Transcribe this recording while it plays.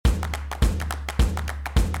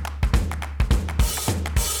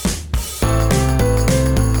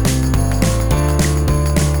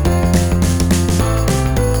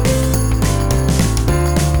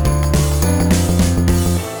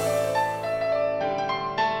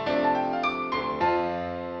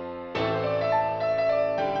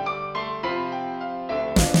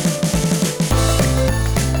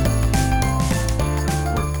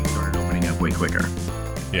quicker.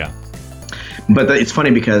 Yeah. But it's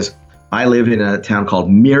funny because I live in a town called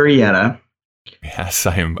Murrieta. Yes,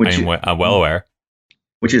 I am well aware.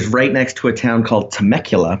 Which is right next to a town called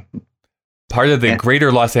Temecula. Part of the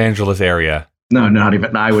greater Los Angeles area. No, not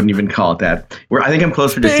even. I wouldn't even call it that. I think I'm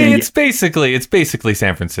closer to San Diego. It's basically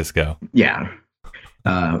San Francisco. Yeah.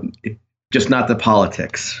 Just not the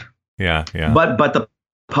politics. Yeah. But the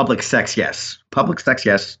public sex, yes. Public sex,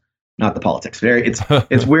 yes. Not the politics.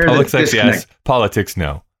 It's weird. Public sex, yes. Politics,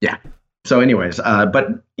 no. Yeah. So anyways,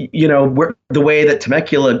 but the way that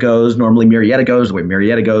Temecula goes, normally Murrieta goes. The way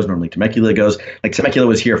Murrieta goes, normally Temecula goes. Like Temecula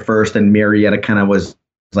was here first, and Murrieta kind of was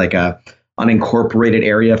like a unincorporated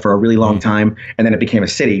area for a really long time, and then it became a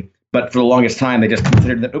city. But for the longest time, they just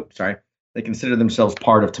considered they considered themselves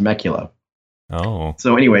part of Temecula. Oh.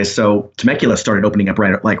 So anyways, Temecula started opening up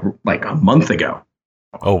right like a month ago.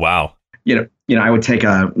 Oh wow. I would take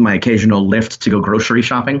my occasional Lyft to go grocery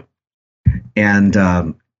shopping, and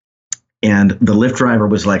the Lyft driver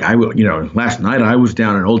was like, last night I was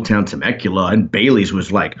down in Old Town Temecula, and Bailey's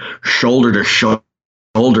was like shoulder to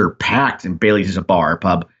shoulder packed, and Bailey's is a bar,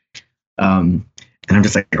 pub. And I'm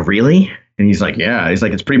just like, really? And he's like, yeah. He's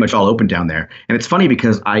like, it's pretty much all open down there. And it's funny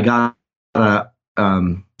because I got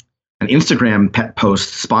an Instagram pet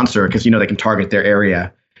post sponsor because they can target their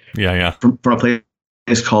area. Yeah. From a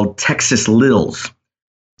place called Texas Lil's,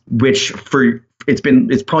 which it's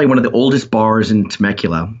probably one of the oldest bars in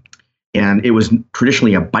Temecula. And it was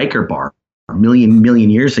traditionally a biker bar a million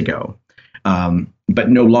years ago, but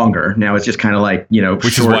no longer. Now it's just kind of like,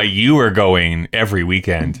 which is why you were going every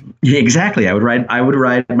weekend. Yeah, exactly. I would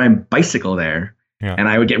ride my bicycle there, and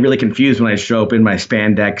I would get really confused when I show up in my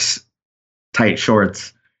spandex tight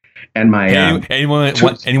shorts and my. Anyone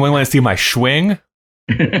want to see my swing?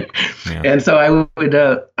 Yeah. And so I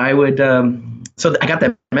would. So I got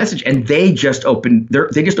that message, and they just opened.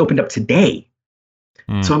 They just opened up today.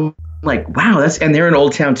 So I'm like, wow, and they're in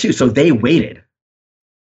Old Town too. So they waited.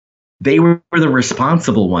 They were the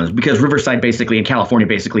responsible ones because Riverside basically in California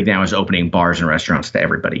basically now is opening bars and restaurants to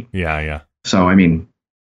everybody. Yeah. So,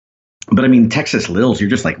 Texas Lil's, you're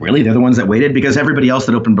just like, really? They're the ones that waited? Because everybody else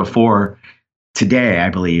that opened before today, I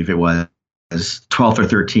believe it was 12th or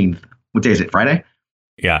 13th. What day is it? Friday?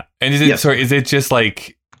 Yeah. And is it just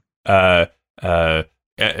like,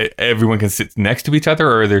 everyone can sit next to each other,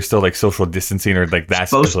 or are there still like social distancing, or like that's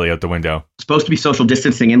totally out the window? Supposed to be social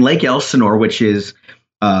distancing in Lake Elsinore, which is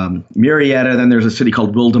Murrieta. Then there's a city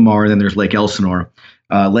called Wildomar, and then there's Lake Elsinore.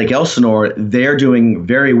 Lake Elsinore, they're doing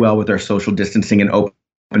very well with their social distancing and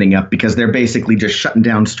opening up because they're basically just shutting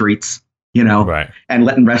down streets, right, and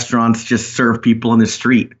letting restaurants just serve people in the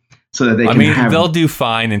street so that they can they'll do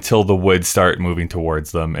fine until the woods start moving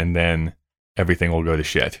towards them, and then everything will go to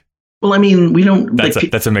shit. Well, we don't.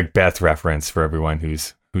 That's a Macbeth reference for everyone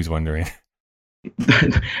who's wondering.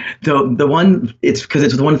 the one, it's because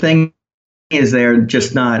it's the one thing is they're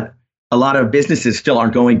just not. A lot of businesses still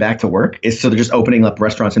aren't going back to work. So they're just opening up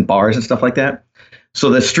restaurants and bars and stuff like that. So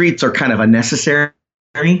the streets are kind of unnecessary.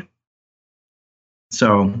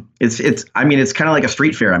 So it's kind of like a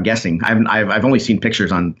street fair, I'm guessing. I've only seen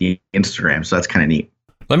pictures on the Instagram, so that's kind of neat.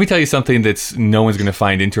 Let me tell you something that's no one's going to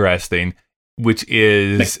find interesting, which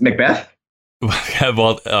is Macbeth.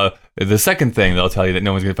 Well, the second thing they'll tell you that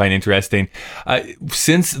no one's going to find interesting,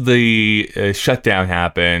 since the shutdown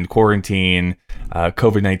happened, quarantine,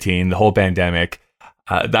 COVID-19, the whole pandemic,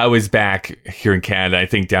 that was back here in Canada, I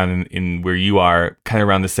think down in where you are, kind of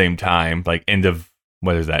around the same time, like end of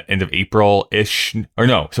April-ish,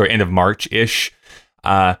 end of March-ish.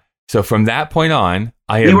 So from that point on,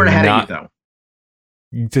 we were ahead of you, though.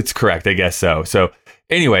 That's correct, I guess so. So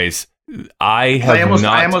anyways, I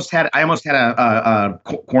almost had a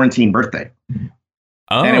quarantine birthday.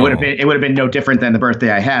 Oh. And it would have been no different than the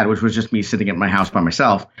birthday I had, which was just me sitting at my house by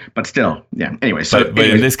myself. But still, yeah. Anyway, but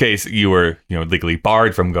in this case, you were legally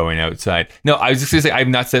barred from going outside. No, I was just gonna say I've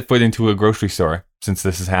not set foot into a grocery store since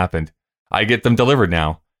this has happened. I get them delivered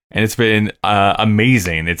now, and it's been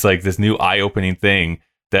amazing. It's like this new eye-opening thing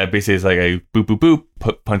that basically is like a boop boop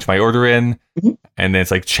boop, punch my order in, and then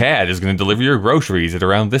it's like Chad is going to deliver your groceries at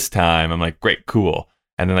around this time. I'm like, great, cool,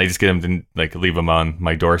 and then I just get them to like leave them on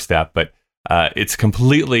my doorstep, but. It's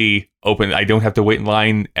completely open. I don't have to wait in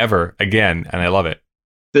line ever again, and I love it.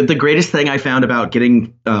 The greatest thing I found about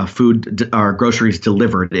getting food or groceries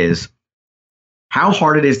delivered is how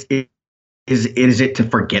hard it is it to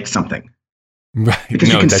forget something. Right.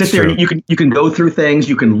 Because you can sit there, you can go through things,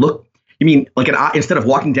 you can look. You mean like instead of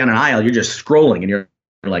walking down an aisle, you're just scrolling, and you're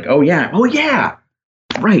like, oh yeah,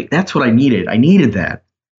 right. That's what I needed. I needed that.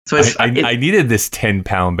 So I needed this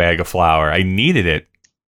 10-pound bag of flour. I needed it.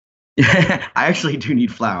 I actually do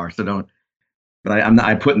need flour, so don't. but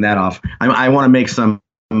I'm putting that off. I want to make some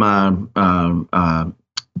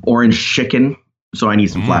orange chicken, so I need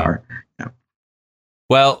some flour. Yeah.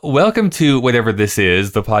 Well, welcome to whatever this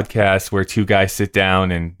is, the podcast where two guys sit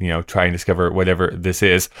down and try and discover whatever this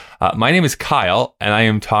is. My name is Kyle, and I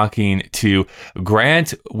am talking to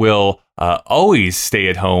Grant. Will always stay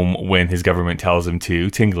at home when his government tells him to.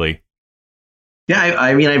 Tingley. Yeah,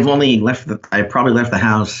 I mean, I've probably left the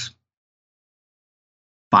house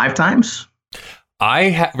 5 times.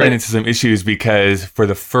 I ran into some issues because for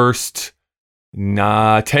the first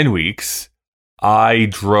 10 weeks, I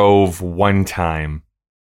drove 1 time.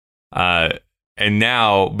 And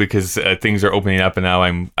now, because things are opening up and now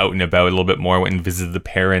I'm out and about a little bit more, I went and visited the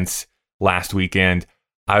parents last weekend.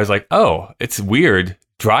 I was like, oh, it's weird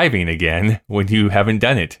driving again when you haven't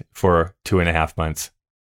done it for 2.5 months.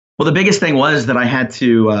 Well, the biggest thing was that I had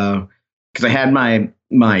to, because I had my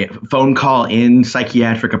phone call in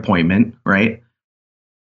psychiatric appointment, right?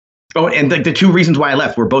 Oh, and the 2 reasons why I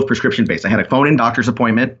left were both prescription based. I had a phone in doctor's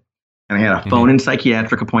appointment, and I had a phone in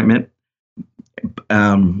psychiatric appointment. Those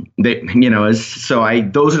are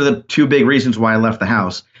the 2 big reasons why I left the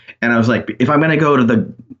house. And I was like, if I'm gonna go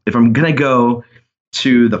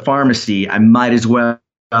to the pharmacy, I might as well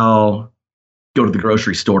go to the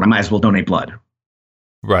grocery store. I might as well donate blood.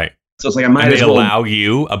 Right. So it's like I might as well allow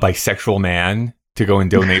you, a bisexual man, to go and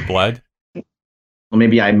donate blood. Well,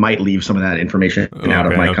 maybe I might leave some of that information out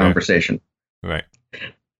of my conversation. Right.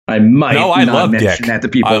 I might. No, I love Dick. That to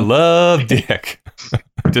people. I love Dick.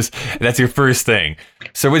 Just that's your first thing.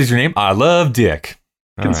 So, what is your name? I love Dick.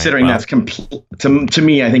 Considering that's to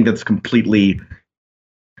me, I think that's completely.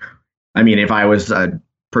 I mean, if I was a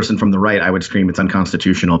person from the right, I would scream it's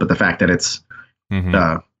unconstitutional. But the fact that it's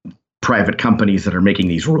private companies that are making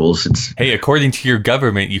these rules, it's according to your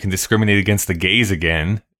government, you can discriminate against the gays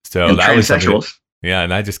again. So and that transsexuals. Was yeah,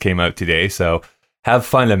 and that just came out today. So have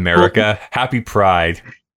fun, America. Happy Pride.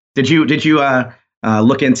 Did you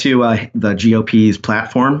look into the GOP's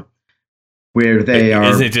platform where they are?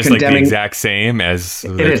 Is it just like the exact same as?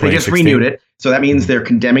 It is. They just renewed it, so that means they're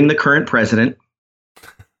condemning the current president.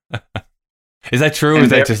 Is that true? Or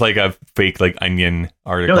is that just like a fake Onion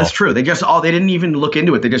article? No, that's true. They didn't even look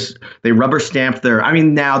into it. They rubber stamped their. I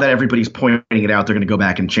mean, now that everybody's pointing it out, they're going to go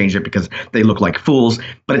back and change it because they look like fools.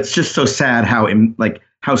 But it's just so sad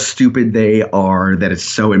how stupid they are that it's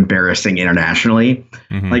so embarrassing internationally.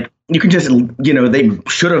 Like you can just they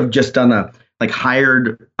should have just done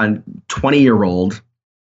hired a 20-year-old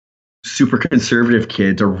super conservative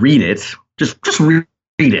kid to read it. Just read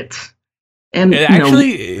it. And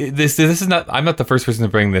actually, this is not. I'm not the first person to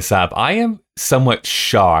bring this up. I am somewhat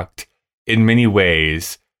shocked in many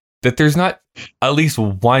ways that there's not at least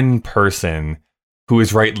one person who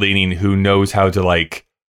is right leaning who knows how to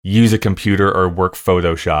use a computer or work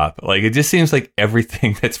Photoshop. It just seems like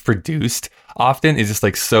everything that's produced often is just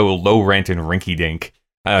so low rent and rinky dink.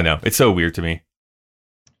 I don't know. It's so weird to me.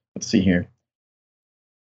 Let's see here.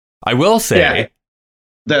 I will say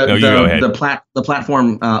the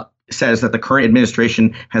platform. Says that the current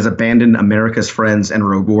administration has abandoned America's friends and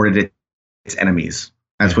rewarded its enemies.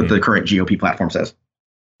 That's what the current GOP platform says.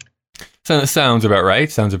 So that sounds about right.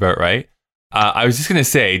 I was just going to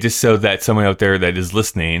say, just so that someone out there that is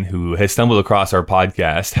listening who has stumbled across our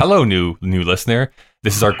podcast, hello, new listener.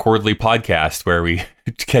 This is our quarterly podcast where we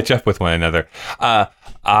catch up with one another.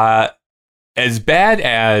 As bad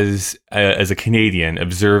as a Canadian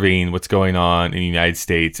observing what's going on in the United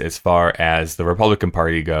States as far as the Republican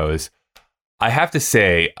Party goes, I have to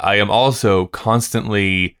say I am also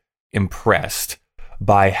constantly impressed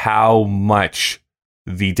by how much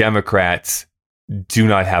the Democrats do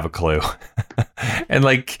not have a clue and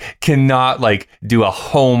cannot do a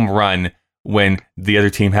home run when the other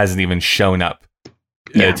team hasn't even shown up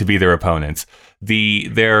to be their opponents.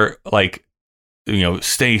 They're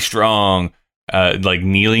stay strong.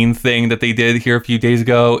 Kneeling thing that they did here a few days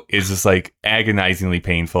ago is just agonizingly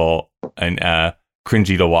painful and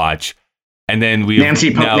cringy to watch. And then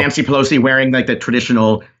Nancy Pelosi wearing the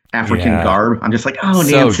traditional African garb. I'm just oh,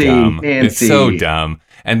 Nancy, dumb. Nancy, it's so dumb.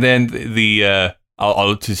 And then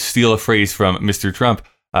I'll to steal a phrase from Mr. Trump,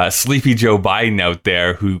 Sleepy Joe Biden out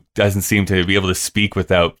there who doesn't seem to be able to speak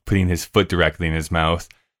without putting his foot directly in his mouth.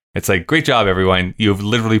 It's great job, everyone. You've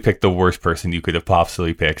literally picked the worst person you could have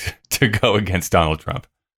possibly picked to go against Donald Trump.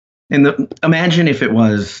 And imagine if it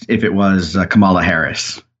was Kamala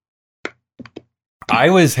Harris. I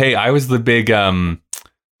was the big oh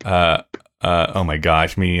my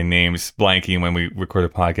gosh, me and names blanking when we record a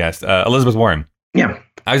podcast. Elizabeth Warren. Yeah,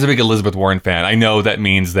 I was a big Elizabeth Warren fan. I know that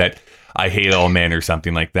means that I hate all men or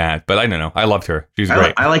something like that, but I don't know. I loved her. She was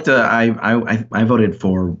great. I voted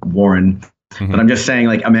for Warren But I'm just saying,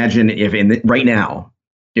 like, imagine if right now,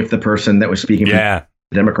 if the person that was speaking for the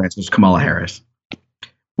Democrats was Kamala Harris,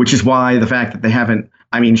 which is why the fact that they haven't,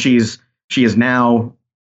 I mean, she is now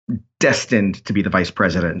destined to be the vice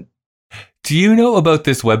president. Do you know about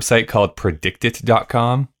this website called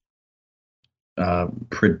predictit.com?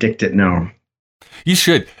 Predictit, no. You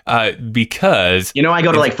should, because... I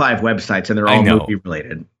go to like 5 websites and they're all movie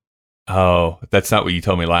related. Oh, that's not what you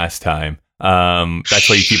told me last time. That's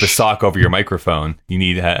why you keep a sock over your microphone. You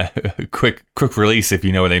need a quick release, if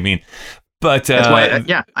you know what I mean. But that's why,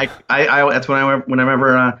 that's when I'm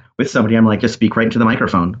ever with somebody, I'm like, just speak right into the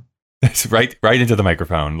microphone. It's right into the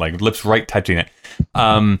microphone, like lips right touching it.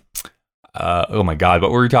 Oh my God, what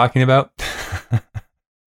were we talking about?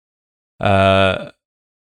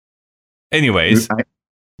 Anyways,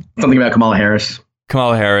 something about Kamala Harris.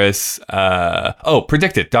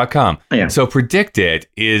 Predictit.com. Oh, yeah. So Predictit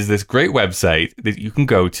is this great website that you can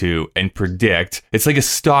go to and predict. It's like a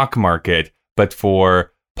stock market, but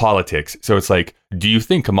for politics. So it's like, do you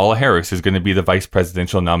think Kamala Harris is going to be the vice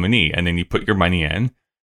presidential nominee? And then you put your money in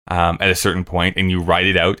at a certain point and you write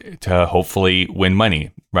it out to hopefully win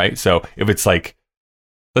money, right? So if it's like,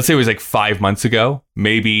 let's say it was like 5 months ago,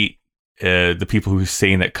 maybe the people who are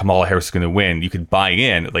saying that Kamala Harris is going to win, you could buy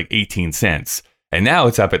in at like 18 cents. And now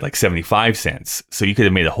it's up at like 75 cents. So you could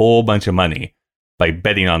have made a whole bunch of money by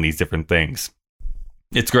betting on these different things.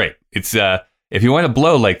 It's great. It's if you want to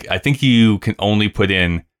blow, like, I think you can only put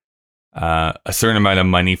in a certain amount of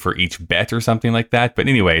money for each bet or something like that. But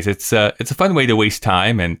anyways, it's a fun way to waste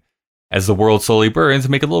time. And as the world slowly burns,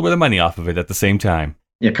 make a little bit of money off of it at the same time.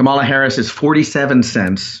 Yeah, Kamala Harris is 47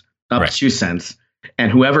 cents, up 2 cents.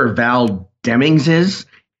 And whoever Val Demings is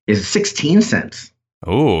 16 cents.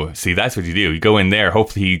 Oh, see, that's what you do. You go in there.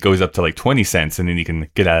 Hopefully he goes up to like 20 cents and then you can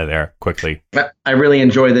get out of there quickly. I really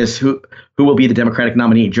enjoy this. Who will be the Democratic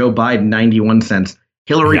nominee? Joe Biden, 91 cents.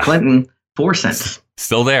 Hillary Clinton, 4 cents.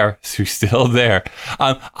 Still there. Still there.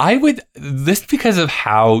 I would, this because of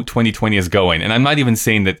how 2020 is going. And I'm not even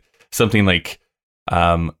saying that something like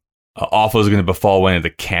awful is going to befall one of the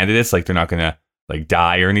candidates. Like they're not going to like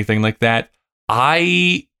die or anything like that.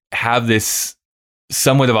 I have this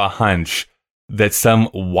somewhat of a hunch that some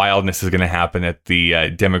wildness is going to happen at the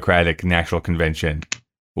Democratic National Convention,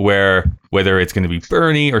 where whether it's going to be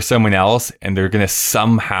Bernie or someone else, and they're going to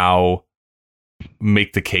somehow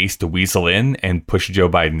make the case to weasel in and push Joe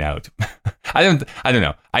Biden out. I don't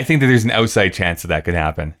know. I think that there's an outside chance that could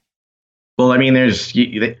happen. Well, I mean, there's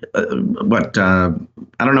I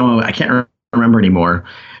don't know. I can't remember anymore.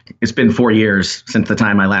 It's been 4 years since the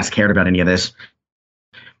time I last cared about any of this.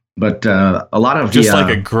 But a lot of just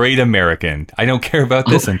like a great American, I don't care about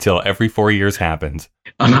this until every 4 years happens.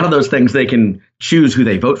 A lot of those things they can choose who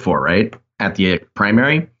they vote for, right? At the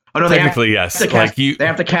primary. Oh no, technically yes. They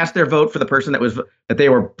have to cast their vote for the person that they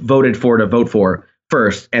were voted for to vote for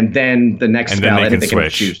first, and then the next ballot they can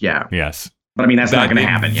choose. Yeah. Yes. But I mean that's not going to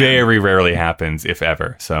happen. Very rarely happens, if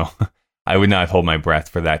ever. So I would not hold my breath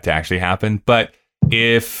for that to actually happen. But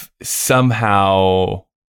if somehow,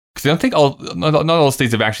 because I don't think not all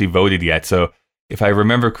states have actually voted yet. So if I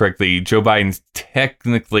remember correctly, Joe Biden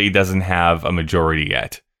technically doesn't have a majority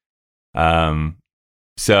yet.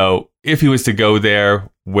 So if he was to go there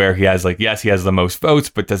where he has he has the most votes,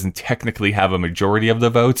 but doesn't technically have a majority of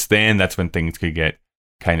the votes, then that's when things could get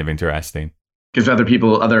kind of interesting. Because other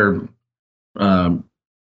people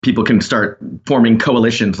can start forming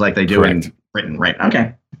coalitions like they do in Britain, right?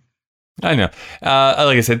 Okay. I know.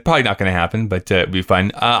 Like I said, probably not going to happen, but it'd be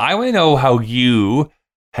fun. I want to know how you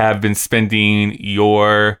have been spending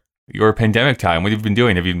your pandemic time. What have you been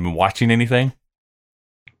doing? Have you been watching anything?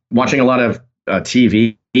 Watching a lot of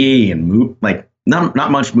TV and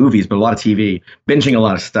not much movies, but a lot of TV. Binging a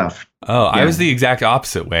lot of stuff. Oh, yeah. I was the exact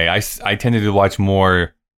opposite way. I tended to watch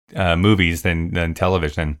more movies than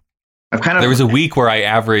television. There was a week where I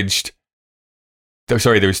averaged.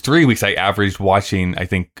 Sorry, there was 3 weeks I averaged watching, I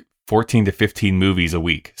think, 14 to 15 movies a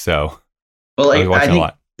week. So I was watching a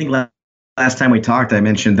lot. I think last time we talked, I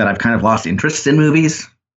mentioned that I've kind of lost interest in movies.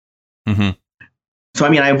 Mm-hmm. So, I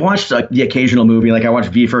mean, I've watched the occasional movie. Like I watched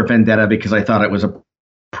V for Vendetta because I thought it was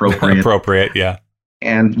appropriate. Appropriate, yeah.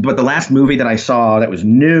 But the last movie that I saw that was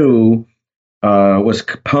new was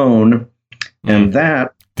Capone. And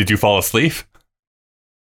that... Did you fall asleep?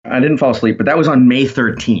 I didn't fall asleep, but that was on May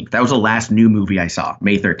 13th. That was the last new movie I saw,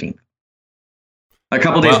 May 13th. A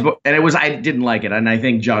couple days, and I didn't like it, and I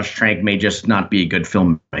think Josh Trank may just not be a good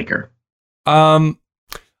filmmaker. I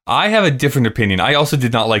have a different opinion. I also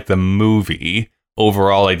did not like the movie.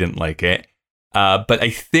 Overall, I didn't like it. But I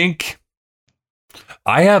think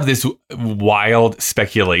I have this wild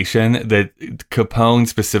speculation that Capone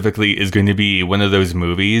specifically is going to be one of those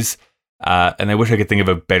movies. And I wish I could think of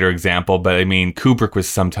a better example, but I mean, Kubrick was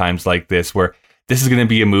sometimes like this, where this is going to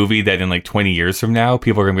be a movie that in like 20 years from now,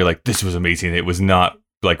 people are going to be like, this was amazing. It was not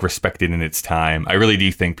like respected in its time. I really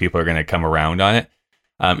do think people are going to come around on it,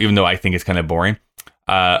 even though I think it's kind of boring.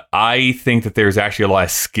 I think that there's actually a lot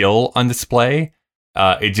of skill on display.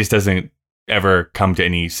 It just doesn't ever come to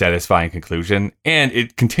any satisfying conclusion. And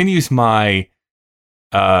it continues my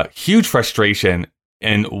huge frustration.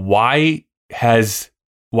 And why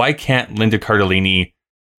can't Linda Cardellini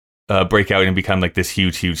break out and become like this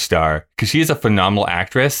huge star? Because she is a phenomenal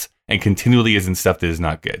actress and continually is in stuff that is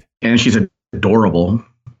not good. And she's adorable.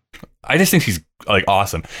 I just think she's like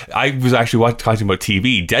awesome. I was actually talking about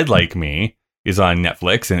TV. Dead Like Me is on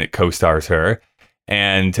Netflix and it co-stars her.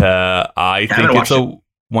 And I think it's a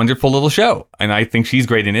wonderful little show. And I think she's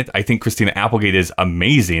great in it. I think Christina Applegate is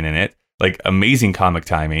amazing in it. Like amazing comic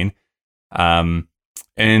timing. And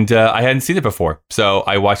I hadn't seen it before. So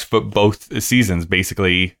I watched both seasons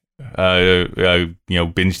basically.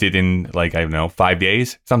 Binged it in like, I don't know, 5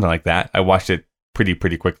 days, something like that. I watched it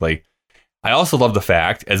pretty quickly. I also love the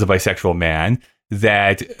fact, as a bisexual man,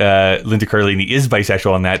 that Linda Cardellini is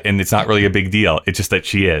bisexual in that, and it's not really a big deal. It's just that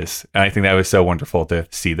she is. And I think that was so wonderful to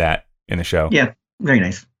see that in the show. Yeah, very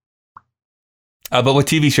nice. But what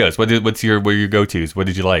TV shows? What are your go-tos? What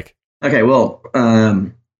did you like? Okay, well,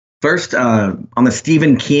 first, on the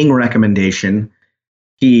Stephen King recommendation,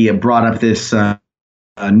 he brought up this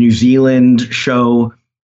New Zealand show,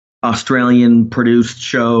 Australian produced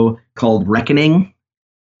show called Reckoning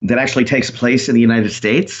that actually takes place in the United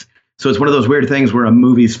States. So it's one of those weird things where a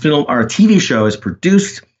movie's film or a TV show is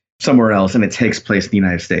produced somewhere else and it takes place in the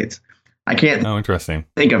United States. I can't interesting.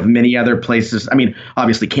 think of many other places. I mean,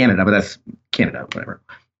 obviously Canada, but that's Canada, whatever.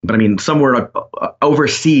 But I mean, somewhere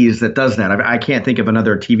overseas that does that. I can't think of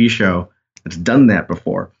another TV show that's done that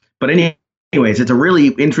before. But anyways, it's a really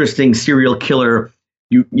interesting serial killer.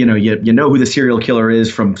 You know who the serial killer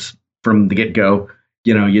is from the get-go.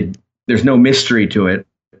 There's no mystery to it.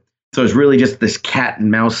 So it's really just this cat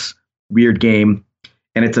and mouse weird game,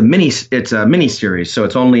 and it's a mini series, so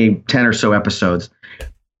it's only 10 or so episodes.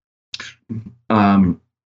 But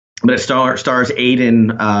it stars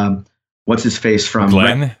Aiden, what's his face from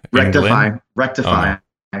Glenn? Rectify, Oh.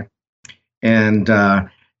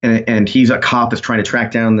 and he's a cop that's trying to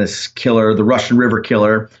track down this killer, the Russian River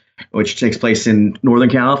killer, which takes place in Northern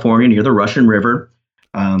California near the Russian River.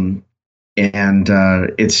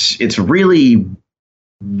 It's really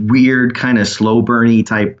weird, kind of slow burny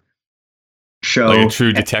type show. Like a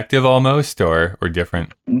true detective almost, or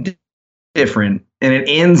different? Different. And it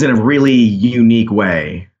ends in a really unique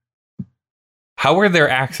way. How are their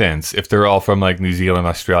accents if they're all from like New Zealand,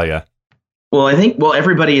 Australia? Well,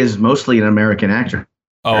 everybody is mostly an American actor.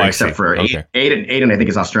 Oh, except for Aiden. Aiden, I think,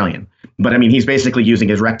 is Australian. But I mean, he's basically using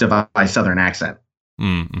his Rectify Southern accent.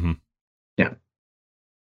 Mm-hmm. Yeah.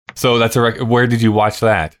 So that's where did you watch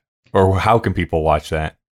that? Or how can people watch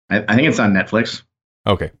that? I think it's on Netflix.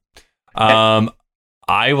 Okay. I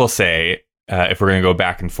will say, if we're going to go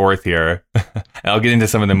back and forth here, I'll get into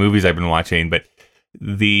some of the movies I've been watching, but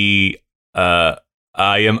I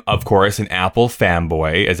am, of course, an Apple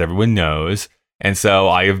fanboy, as everyone knows. And so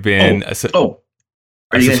I have been a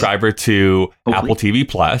subscriber to Apple TV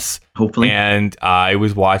Plus. Hopefully. And I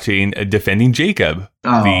was watching Defending Jacob.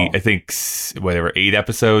 I think, 8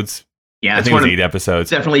 episodes. Yeah, I think it was 8 episodes.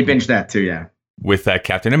 Definitely binged that too, yeah. With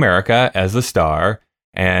Captain America as the star,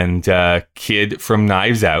 and Kid from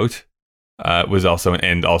Knives Out was also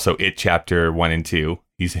It Chapter 1 and 2.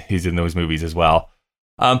 He's in those movies as well.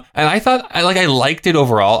 And I thought I liked it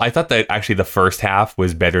overall. I thought that actually the first half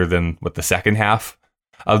was better than what the second half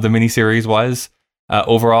of the miniseries was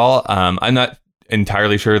overall. I'm not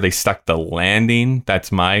entirely sure they stuck the landing.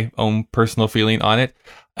 That's my own personal feeling on it.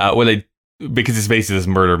 Because it's basically this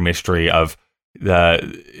murder mystery of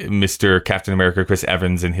Mr. Captain America, Chris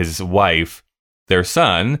Evans, and his wife. Their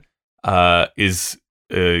son is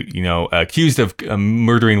accused of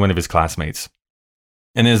murdering one of his classmates.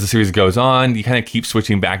 And as the series goes on, you kind of keep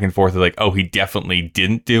switching back and forth of like, oh, he definitely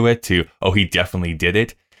didn't do it, to, oh, he definitely did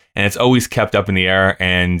it. And it's always kept up in the air.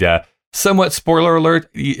 And somewhat spoiler alert,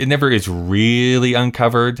 it never is really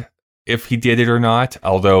uncovered if he did it or not.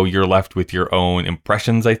 Although you're left with your own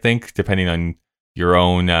impressions, I think, depending on your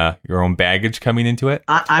own baggage coming into it.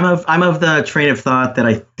 I'm of the train of thought that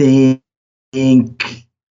I think,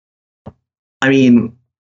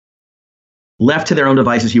 left to their own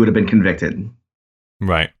devices, he would have been convicted.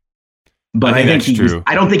 Right. But I think true.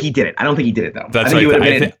 I don't think he did it. I don't think he did it though. That's I think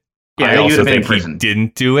right. Yeah, I also think he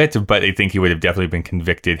didn't do it, but I think he would have definitely been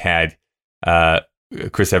convicted had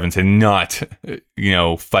Chris Evans had not,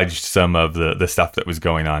 fudged some of the stuff that was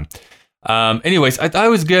going on. Anyways, I thought it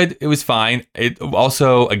was good. It was fine. It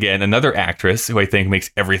also, again, another actress who I think makes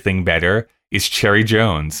everything better is Cherry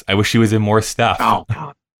Jones. I wish she was in more stuff. Oh,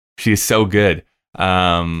 God. She is so good.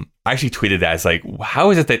 I actually tweeted that. It's like,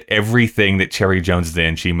 how is it that everything that Cherry Jones is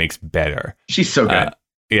in, she makes better? She's so good.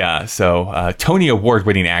 Yeah, so Tony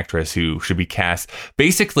Award-winning actress who should be cast.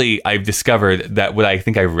 Basically, I've discovered that what I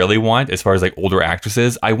think I really want, as far as like older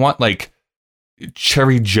actresses, I want like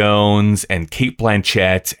Cherry Jones and Cate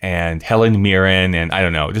Blanchett and Helen Mirren and I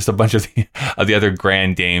don't know, just a bunch of the other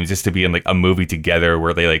grand dames just to be in like a movie together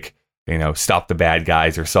where they like, stop the bad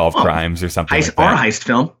guys or solve crimes or something like that. Or a heist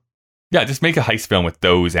film. Yeah, just make a heist film with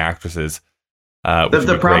those actresses.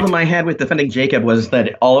 The problem I had with Defending Jacob was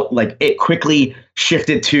that it quickly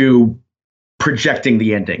shifted to projecting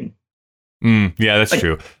the ending. Yeah, that's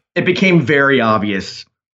true. It became very obvious,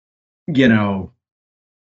 where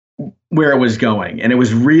it was going, and it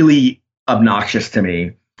was really obnoxious to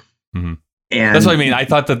me. Mm-hmm. And that's what I mean. I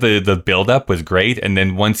thought that the buildup was great, and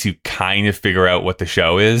then once you kind of figure out what the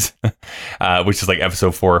show is, which is like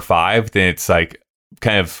episode 4 or 5, then it's like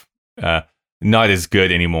kind of not as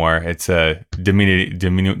good anymore. It's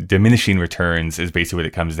diminishing returns is basically what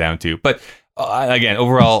it comes down to. But again,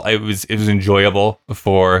 overall, it was enjoyable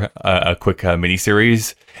for a quick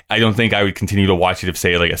miniseries. I don't think I would continue to watch it if,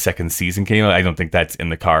 say, like a second season came out. I don't think that's in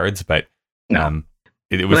the cards, but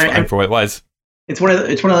it was fine for what it was. It's one of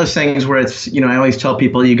those things where it's, I always tell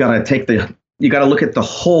people you got to look at the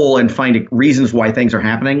whole and find reasons why things are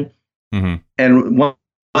happening. Mm-hmm. And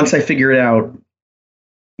once I figure it out,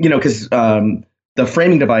 because the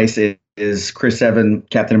framing device is Chris Evans,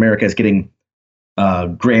 Captain America, is getting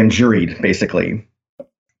grand juried, basically.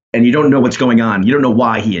 And you don't know what's going on. You don't know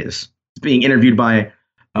why he is. He's being interviewed by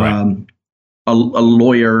a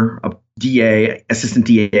lawyer, a DA, assistant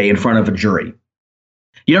DA in front of a jury.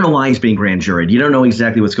 You don't know why he's being grand juried. You don't know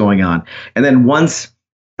exactly what's going on. And then once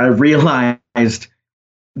I realized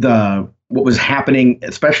what was happening,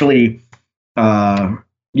 especially, once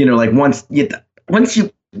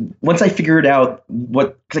I figured out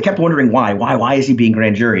because I kept wondering why is he being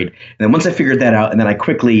grand juried? And then once I figured that out, and then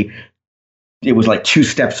it was like 2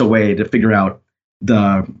 steps away to figure out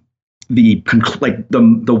the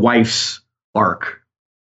wife's arc.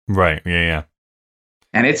 Right. Yeah.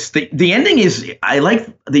 And it's the ending is, I like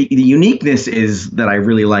the uniqueness is that I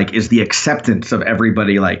really like is the acceptance of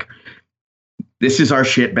everybody. Like, this is our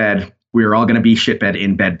shitbed. We're all going to be shitbed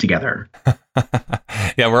in bed together.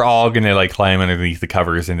 Yeah, we're all going to like climb underneath the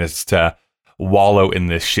covers and just wallow in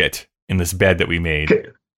this shit, in this bed that we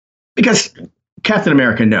made. Because Captain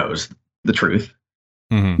America knows the truth,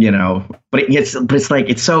 but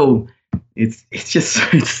it's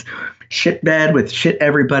shit bed with shit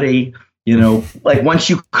everybody, like once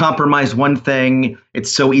you compromise one thing,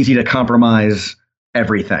 it's so easy to compromise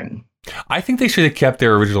everything. I think they should have kept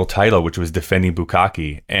their original title, which was Defending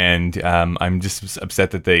Bukkake, and I'm just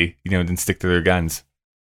upset that they, didn't stick to their guns.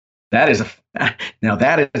 That is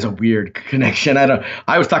a weird connection.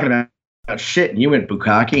 I was talking about shit, and you went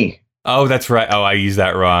Bukkake. Oh, that's right. Oh, I used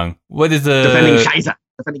that wrong. What is the Defending Shiza?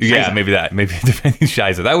 Yeah, maybe Defending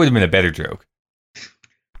Shiza. That would have been a better joke.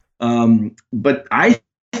 But I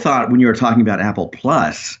thought when you were talking about Apple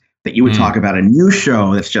Plus that you would talk about a new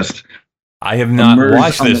show that's just. I have not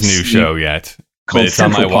watched this new show yet, but it's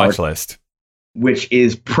on my watch list. Which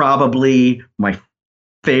is probably my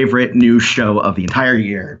favorite new show of the entire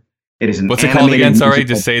year. It is an What's it called again? Sorry,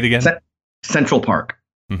 just say it again. Central Park.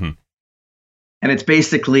 Mm-hmm. And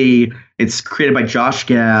it's created by Josh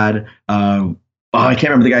Gad. I can't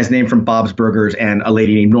remember the guy's name from Bob's Burgers, and a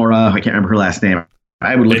lady named Nora. I can't remember her last name.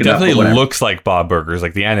 I would look it up. It definitely looks like Bob Burgers.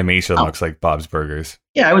 Like the animation looks like Bob's Burgers.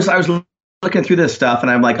 Yeah, I was looking through this stuff, and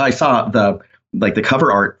I'm like, I saw the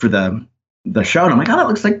cover art for the show, and I'm like, oh, that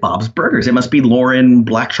looks like Bob's Burgers. It must be Lauren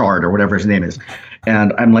Blackshard or whatever his name is.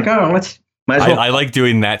 And I'm like, oh, might as well. I like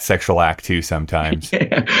doing that sexual act too sometimes.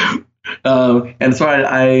 Yeah. And so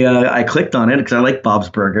I clicked on it because I like Bob's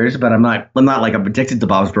Burgers, but I'm not like I'm addicted to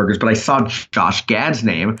Bob's Burgers. But I saw Josh Gad's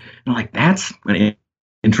name, and I'm like, that's an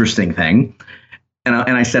interesting thing. And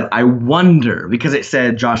I said, I wonder, because it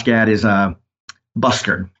said Josh Gad is a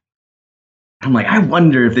busker. I'm like, I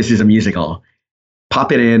wonder if this is a musical.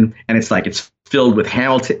 Pop it in, and it's filled with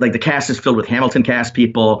Hamilton. Like the cast is filled with Hamilton cast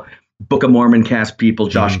people, Book of Mormon cast people,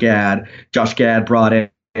 Josh Gad. Josh Gad brought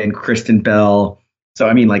in Kristen Bell. So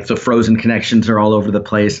I mean, like the Frozen connections are all over the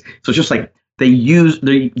place. So it's just like they use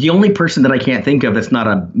the only person that I can't think of that's not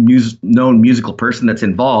a known musical person that's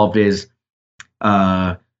involved is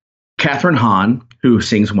Catherine Hahn, who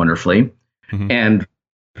sings wonderfully, and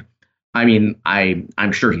I mean,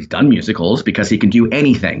 I'm sure he's done musicals because he can do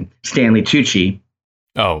anything. Stanley Tucci.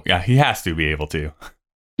 Oh yeah, he has to be able to.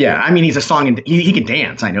 Yeah, I mean, he's a song and he can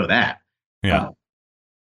dance. I know that. Yeah,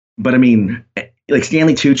 but I mean, like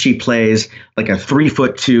Stanley Tucci plays like a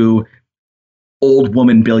 3'2" old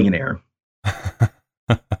woman billionaire.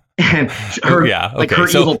 And her, okay. Her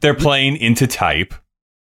so they're playing into type.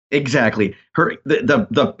 Exactly.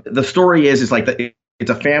 The story is like it's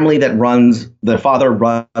a family that runs. The father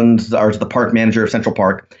runs or is the park manager of Central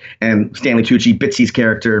Park, and Stanley Tucci, Bitsy's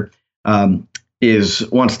character,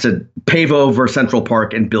 wants to pave over Central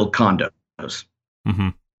Park and build condos. Mm-hmm.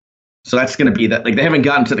 So that's going to be that. Like they haven't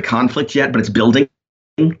gotten to the conflict yet, but it's building,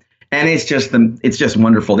 and it's just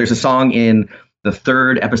wonderful. There's a song in the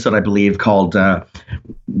third episode, I believe, called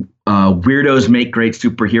 "Weirdos Make Great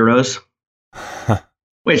Superheroes,"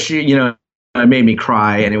 which it made me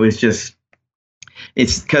cry, and it was just.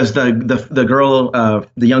 It's because the girl,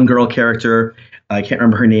 the young girl character, I can't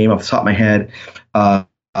remember her name off the top of my head,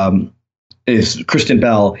 is Kristen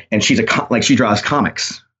Bell, and she's she draws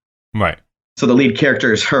comics. Right. So the lead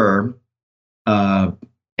character is her,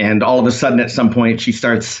 and all of a sudden, at some point, she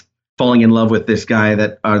starts falling in love with this guy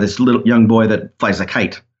this little young boy that flies a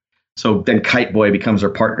kite. So then Kite Boy becomes her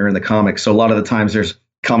partner in the comics. So a lot of the times there's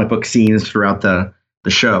comic book scenes throughout the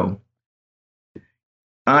show.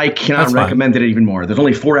 I cannot recommend it even more. There's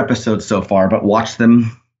only 4 episodes so far, but watch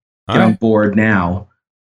them. Get on board now.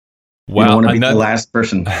 Well, you don't want to be the last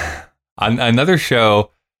person. Another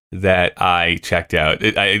show that I checked out.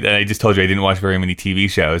 I just told you I didn't watch very many TV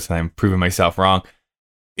shows, and I'm proving myself wrong.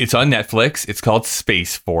 It's on Netflix. It's called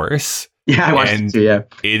Space Force. Yeah, I watched it too, yeah.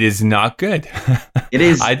 It is not good. It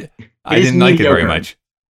is. I didn't like it very much.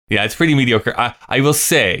 Yeah, it's pretty mediocre. I will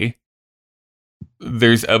say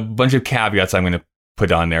there's a bunch of caveats I'm going to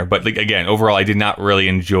put on there. But again, overall, I did not really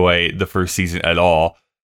enjoy the first season at all.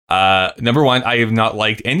 Number one, I have not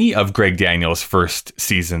liked any of Greg Daniels' first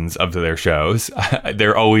seasons of their shows.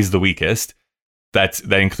 They're always the weakest. That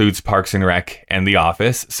includes Parks and Rec and The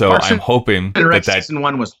Office. So I'm hoping that season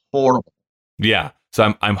 1 was horrible. Yeah.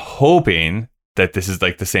 So I'm hoping that this is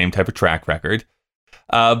like the same type of track record.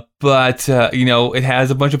 But it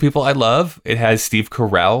has a bunch of people I love. It has Steve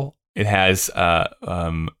Carell. It has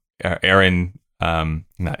Aaron.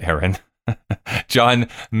 Not Aaron. John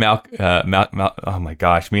oh my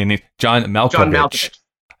gosh, John Malkovich.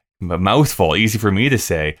 A mouthful, easy for me to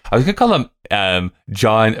say. I was gonna call him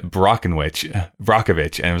John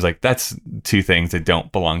Brockovich, and I was like, that's 2 things that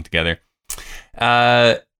don't belong together.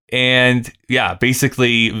 And yeah,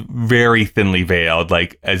 basically very thinly veiled,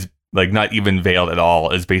 like not even veiled at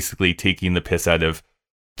all, is basically taking the piss out of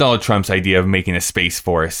Donald Trump's idea of making a space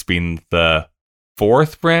force being the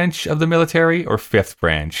 4th branch of the military or 5th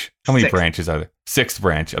branch. How many branches are there? 6th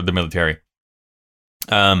branch of the military.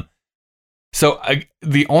 So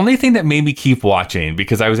the only thing that made me keep watching,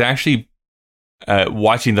 because I was actually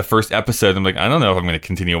watching the first episode, I'm like, I don't know if I'm going to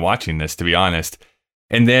continue watching this, to be honest.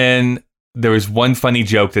 And then there was one funny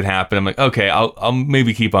joke that happened. I'm like, okay, I'll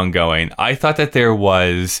maybe keep on going. I thought that there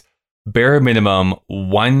was bare minimum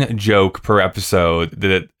 1 joke per episode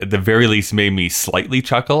that at the very least made me slightly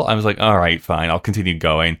chuckle. I was like, all right, fine, I'll continue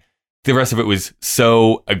going. The rest of it was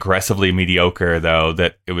so aggressively mediocre, though,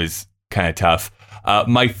 that it was kind of tough.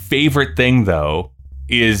 My favorite thing, though,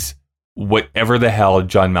 is whatever the hell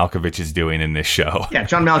John Malkovich is doing in this show. Yeah,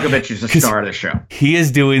 John Malkovich is the star of the show. He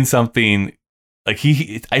is doing something like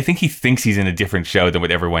I think he thinks he's in a different show than what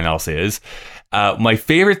everyone else is. My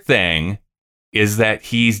favorite thing is that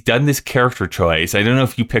he's done this character choice. I don't know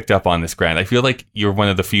if you picked up on this, Grant. I feel like you're one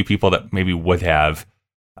of the few people that maybe would have.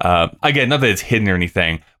 Again, not that it's hidden or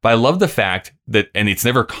anything, but I love the fact that, and it's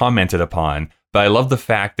never commented upon, but I love the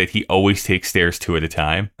fact that he always takes stairs 2 at a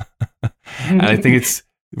time. And I think it's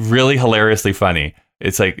really hilariously funny.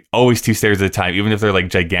 It's like always 2 stairs at a time, even if they're like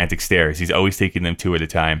gigantic stairs. He's always taking them 2 at a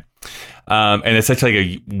time. And it's such like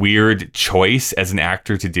a weird choice as an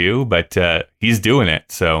actor to do, but he's doing it.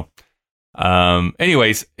 So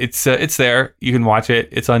anyways, it's there. You can watch it.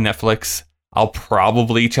 It's on Netflix. I'll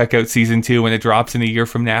probably check out season 2 when it drops in a year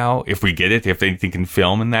from now, if we get it, if anything can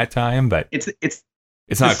film in that time. But it's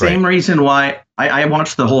not the same reason why I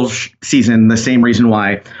watched the whole season. The same reason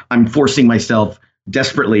why I'm forcing myself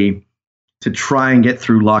desperately to try and get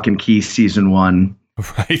through Lock and Key season 1.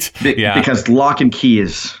 Right. Yeah. Because Lock and Key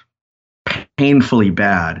is painfully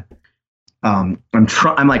bad. All I'm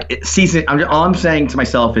saying to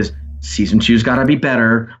myself is season 2's got to be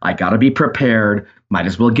better. I got to be prepared. Might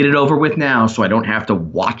as well get it over with now, so I don't have to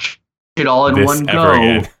watch it all in one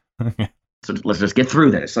go. So let's just get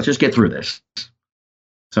through this.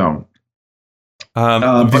 So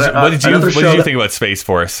What did you think about Space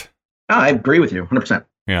Force? I agree with you 100%.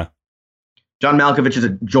 Yeah. John Malkovich is a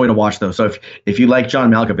joy to watch, though. So if you like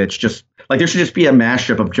John Malkovich, just like there should just be a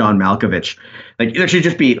mashup of John Malkovich. Like there should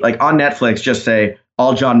just be like on Netflix, just say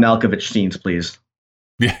all John Malkovich scenes, please.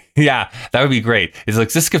 Yeah, that would be great. It's like,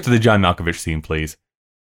 just skip to the John Malkovich scene, please.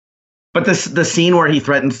 But the scene where he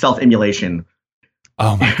threatens self-immolation.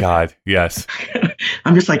 Oh my God, yes.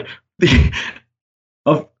 I'm just like,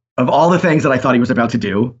 of all the things that I thought he was about to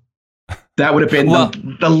do, that would have been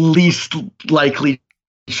the least likely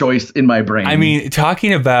choice in my brain. I mean,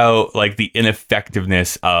 talking about like the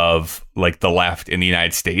ineffectiveness of like the left in the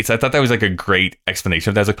United States, I thought that was like a great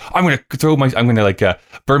explanation of that. I was like, I'm gonna like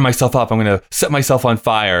burn myself up. I'm gonna set myself on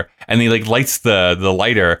fire, and he like lights the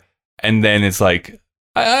lighter, and then it's like,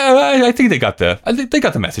 I think they got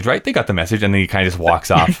the message, right? They got the message, and then he kind of just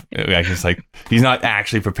walks off. Just like he's not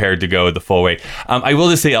actually prepared to go the full way. I will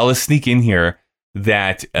just say, I'll just sneak in here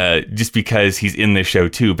that just because he's in this show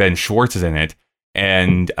too, Ben Schwartz is in it.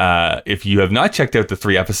 And if you have not checked out the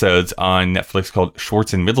 3 episodes on Netflix called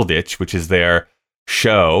Schwartz and Middleditch, which is their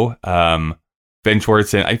show, Ben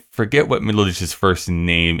Schwartz, and I forget what Middleditch's first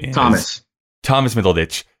name is. Thomas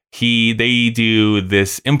Middleditch. They do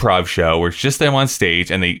this improv show where it's just them on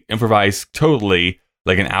stage and they improvise totally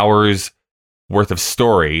like an hour's worth of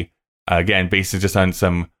story. Again, based just on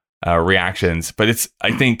some reactions, but it's,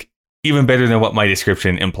 I think, even better than what my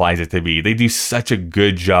description implies it to be. They do such a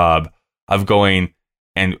good job of going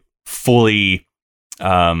and fully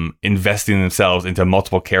investing themselves into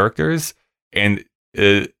multiple characters and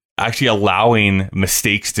actually allowing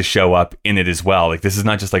mistakes to show up in it as well. Like, this is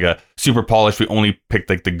not just like a super polished, we only picked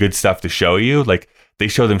like the good stuff to show you. Like, they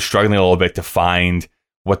show them struggling a little bit to find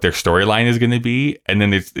what their storyline is going to be. And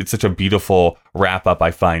then it's such a beautiful wrap up,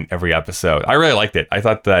 I find, every episode. I really liked it. I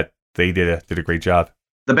thought that they did a great job.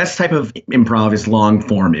 The best type of improv is long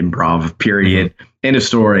form improv, period. Mm-hmm. End of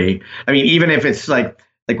story. I mean, even if it's like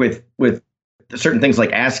with certain things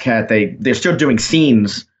like ASCAT, they're still doing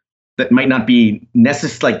scenes that might not be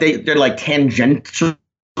necessary. Like they're like tangentially,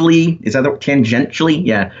 is that tangentially?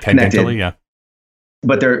 Yeah. Tangentially, connected. Yeah.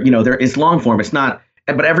 But there is long form. It's not,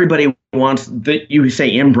 but everybody wants that you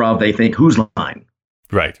say improv, they think whose line?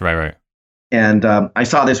 Right. And I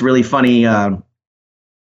saw this really funny,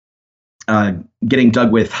 Getting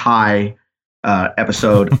Dug with High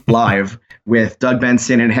episode live with Doug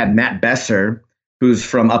Benson, and it had Matt Besser, who's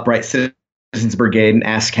from Upright Citizens Brigade and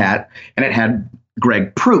ASCAT, and it had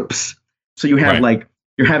Greg Proops. So you have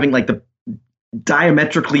you're having like the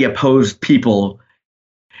diametrically opposed people,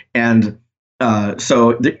 and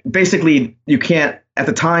basically you can't, at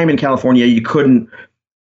the time in California, you couldn't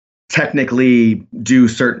technically do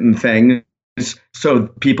certain things, so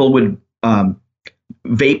people would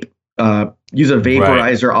use a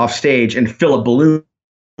vaporizer off stage and fill a balloon,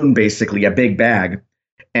 basically a big bag,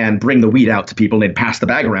 and bring the weed out to people, and they'd pass the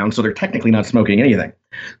bag around, so they're technically not smoking anything.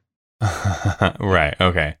 Right.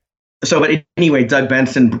 Okay. So, but anyway, Doug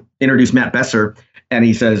Benson introduced Matt Besser, and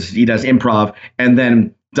he says he does improv, and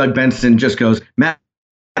then Doug Benson just goes, Matt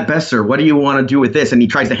Besser, what do you want to do with this? And he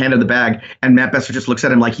tries to hand him the bag, and Matt Besser just looks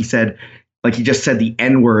at him like he just said the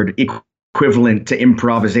N-word equivalent to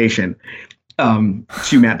improvisation.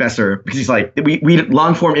 To Matt Besser, because he's like, we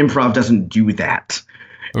long form improv doesn't do that.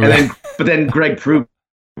 And then Greg Proops,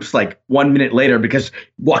 like 1 minute later, because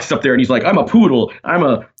walks up there and he's like, I'm a poodle,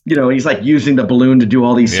 he's like using the balloon to do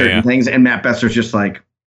all these certain things, and Matt Besser's just like,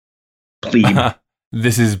 plebe.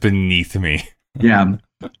 This is beneath me. Yeah. And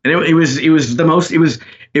it was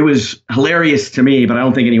hilarious to me, but I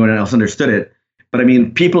don't think anyone else understood it. But I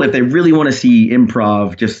mean, people, if they really want to see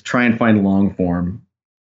improv, just try and find long form.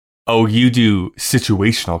 Oh, you do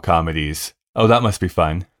situational comedies. Oh, that must be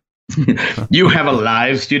fun. You have a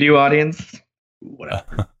live studio audience?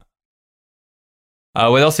 Whatever.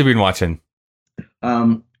 What else have you been watching?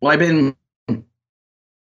 Well, I'm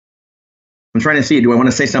trying to see, do I want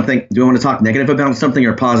to say something? Do I want to talk negative about something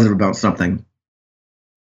or positive about something?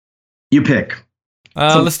 You pick.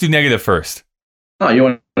 Let's do negative first. Oh, you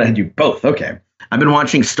want to do both? Okay. I've been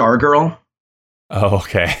watching Stargirl. Oh,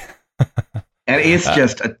 okay. And it's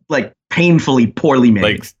just painfully poorly made.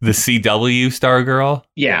 Like the CW Stargirl?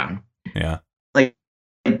 Yeah. Yeah.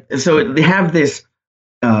 So they have this,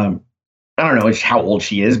 I don't know how old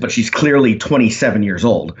she is, but she's clearly 27 years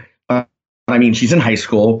old. I mean, she's in high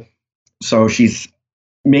school, so she's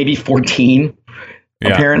maybe 14,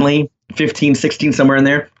 apparently, 15, 16, somewhere in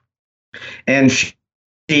there. And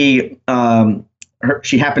her mom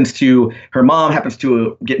happens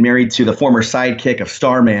to get married to the former sidekick of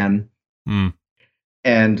Starman. Mm.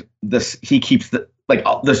 And he keeps the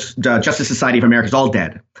Justice Society of America is all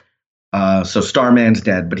dead. So Starman's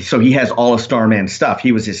dead, but he has all of Starman's stuff.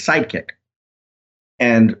 He was his sidekick.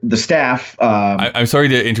 And the staff... I'm sorry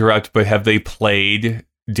to interrupt, but have they played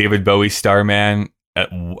David Bowie's Starman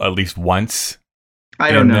at least once?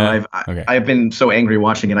 I don't know. I've been so angry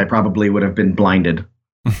watching it, I probably would have been blinded.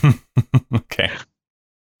 Okay.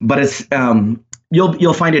 But it's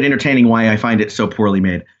you'll find it entertaining why I find it so poorly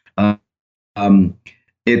made.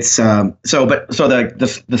 It's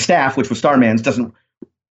the staff, which was Starman's, doesn't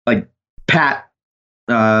like Pat,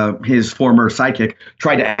 his former sidekick,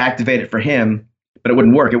 tried to activate it for him, but it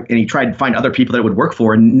wouldn't work. And he tried to find other people that it would work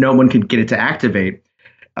for, and no one could get it to activate.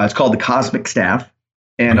 It's called the Cosmic Staff.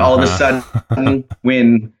 And all of a sudden,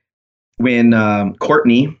 when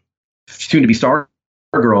Courtney, soon to be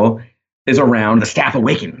Stargirl, is around, the staff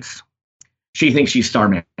awakens. She thinks she's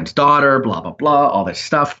Starman's daughter, blah, blah, blah, all this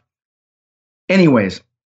stuff. Anyways,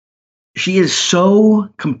 she is so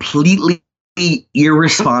completely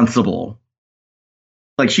irresponsible.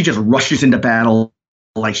 Like, she just rushes into battle.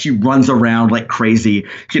 Like, she runs around like crazy.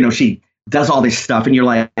 You know, she does all this stuff, and you're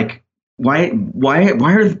like, why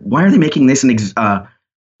are they making this an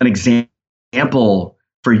example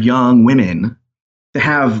for young women to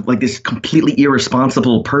have like this completely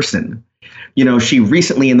irresponsible person? You know, she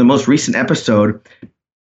recently, in the most recent episode,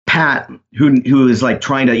 Pat, who is like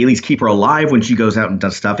trying to at least keep her alive when she goes out and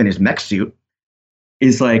does stuff in his mech suit,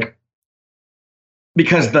 is like,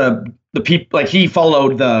 because the people, like, he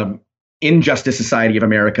followed the Injustice Society of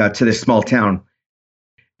America to this small town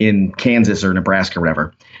in Kansas or Nebraska or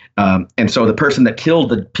whatever. And so the person that killed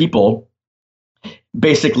the people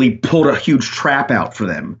basically pulled a huge trap out for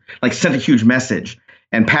them, like sent a huge message.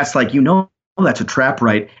 And Pat's like, you know, that's a trap,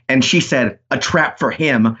 right? And she said, a trap for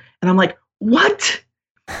him. And I'm like, what?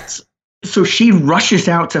 So she rushes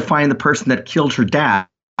out to find the person that killed her dad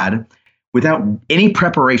without any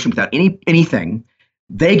preparation, without anything.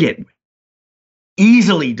 They get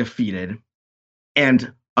easily defeated,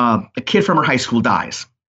 and a kid from her high school dies.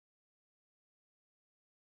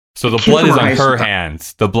 So the blood is on her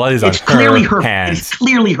hands. The blood is on her hands. It's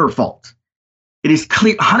clearly her fault. It is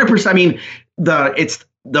clear, 100%. I mean,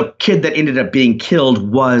 the kid that ended up being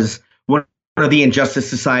killed was one of the Injustice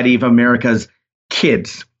Society of America's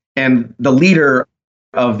kids, and the leader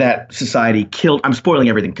of that society killed. I'm spoiling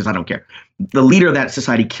everything because I don't care. The leader of that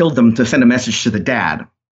society killed them to send a message to the dad.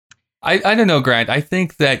 I don't know, Grant. I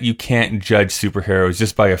think that you can't judge superheroes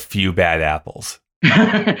just by a few bad apples.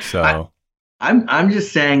 So I'm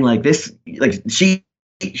just saying, like, this, like, she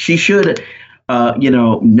should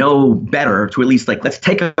know better to at least, like, let's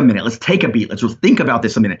take a minute, let's take a beat, let's think about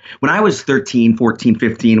this a minute. When I was 13, 14,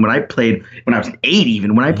 15, when I was 8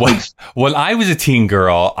 even, when I was a teen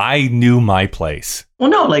girl, I knew my place. Well,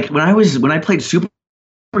 no, like when I played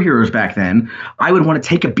superheroes back then, I would want to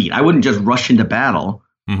take a beat. I wouldn't just rush into battle.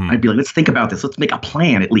 Mm-hmm. I'd be like, let's think about this. Let's make a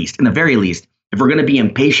plan, at least, in the very least. If we're going to be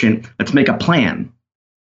impatient, let's make a plan.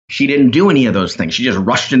 She didn't do any of those things. She just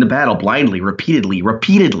rushed into battle blindly, repeatedly.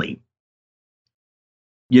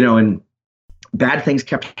 You know, and bad things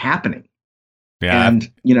kept happening. Yeah. And,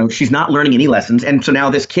 you know, she's not learning any lessons. And so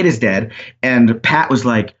now this kid is dead. And Pat was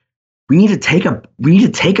like, we need to take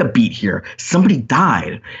a beat here. Somebody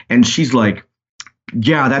died. And she's like,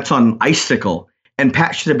 yeah, that's on Icicle. And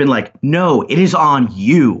Pat should have been like, no, it is on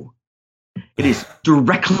you. It is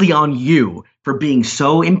directly on you for being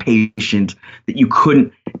so impatient that you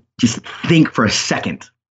couldn't just think for a second.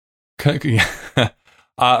 Not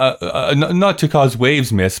to cause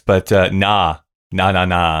waves, miss, but nah.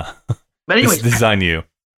 But anyway, this is on you.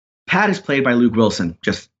 Pat is played by Luke Wilson.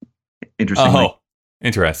 Just interesting. Oh,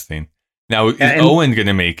 interesting. Now, is Owen going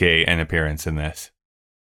to make an appearance in this?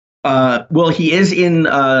 Well, he is in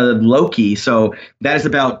Loki, so that is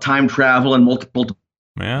about time travel and multiple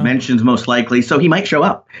dimensions, most likely. So he might show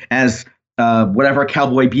up as whatever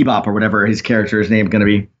Cowboy Bebop or whatever his character's name is going to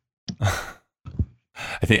be.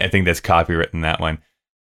 I think that's copywritten, that one.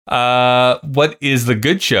 What is the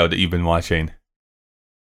good show that you've been watching?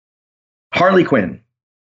 Harley Quinn.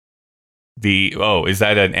 Is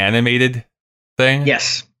that an animated thing?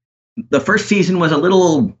 Yes. The first season was a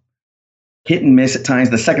little hit and miss at times.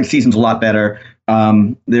 The second season's a lot better.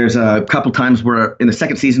 There's a couple times where in the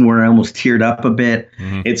second season where I almost teared up a bit.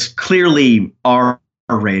 Mm-hmm. It's clearly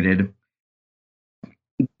R-rated.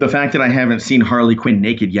 The fact that I haven't seen Harley Quinn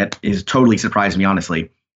naked yet is totally surprised me, honestly.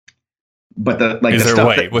 But is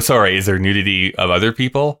there nudity of other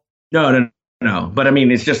people? No. But I mean,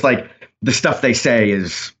 it's just like the stuff they say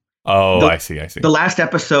is. Oh, I see. The last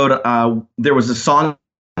episode, there was a song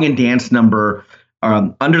and dance number,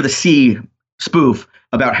 Under the Sea spoof,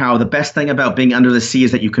 about how the best thing about being under the sea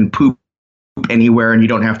is that you can poop anywhere and you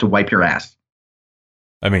don't have to wipe your ass.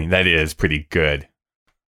 I mean, that is pretty good.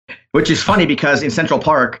 Which is funny because in Central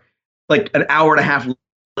Park, like an hour and a half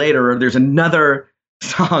later, there's another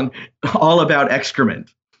song all about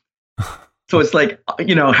excrement. So it's like,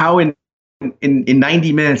 how in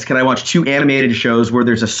 90 minutes can I watch 2 animated shows where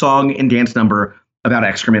there's a song and dance number about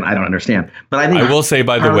excrement? I don't understand. But I will say,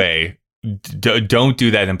 by the way, don't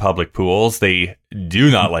do that in public pools. They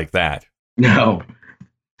do not like that. No.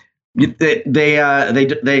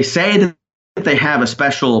 They say that they have a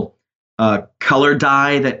special color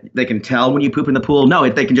dye that they can tell when you poop in the pool. No,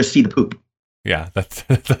 they can just see the poop. Yeah,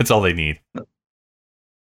 that's all they need.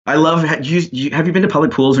 I love. Have you been to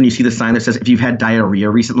public pools when you see the sign that says if you've had diarrhea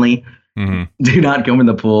recently, do not go in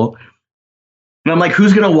the pool? And I'm like,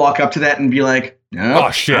 who's gonna walk up to that and be like, oh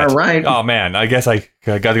shit, all right, oh man, I guess I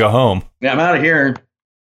got to go home. Yeah, I'm out of here.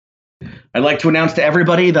 I'd like to announce to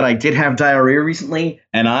everybody that I did have diarrhea recently,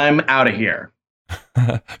 and I'm out of here.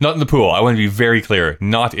 Not in the pool. I want to be very clear.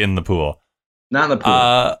 Not in the pool. Not in the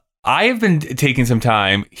pool. I have been taking some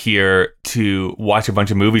time here to watch a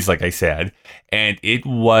bunch of movies, like I said, and it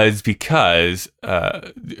was because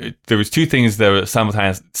there was 2 things that were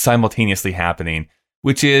simultaneously happening,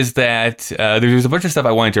 which is that there was a bunch of stuff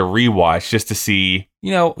I wanted to rewatch just to see,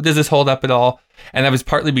 does this hold up at all? And that was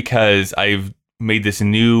partly because I've made this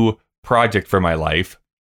new project for my life.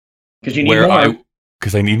 Because you need more.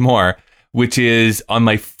 Because I need more, which is on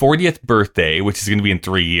my 40th birthday, which is going to be in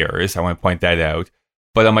 3 years. I want to point that out.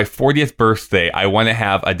 But on my 40th birthday, I want to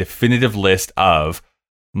have a definitive list of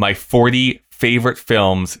my 40 favorite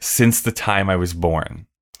films since the time I was born.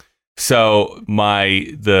 So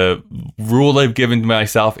the rule I've given to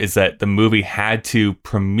myself is that the movie had to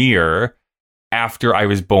premiere after I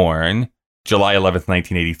was born, July 11th,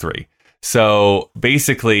 1983. So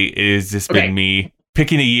basically, it has just been me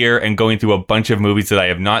picking a year and going through a bunch of movies that I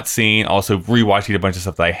have not seen, also rewatching a bunch of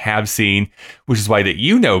stuff that I have seen, which is why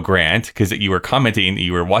that Grant, because you were commenting,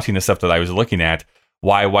 you were watching the stuff that I was looking at,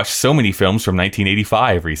 why I watched so many films from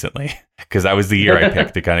 1985 recently, because that was the year I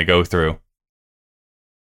picked to kind of go through.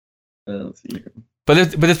 But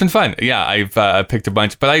it's been fun. Yeah, I've picked a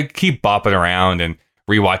bunch, but I keep bopping around and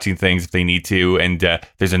rewatching things if they need to. And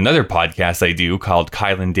there's another podcast I do called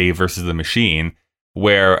Kyle and Dave versus the Machine,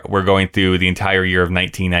 where we're going through the entire year of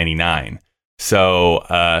 1999. So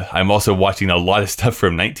I'm also watching a lot of stuff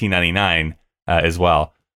from 1999 as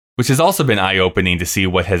well, which has also been eye-opening to see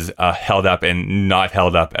what has held up and not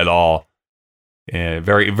held up at all.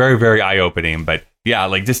 Very, very, very eye-opening. But yeah,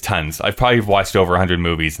 like just tons. I've probably watched over 100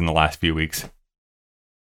 movies in the last few weeks.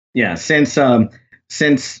 Yeah, since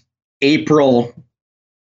April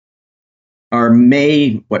or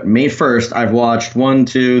May 1st, I've watched 1,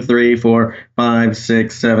 2, 3, 4, 5,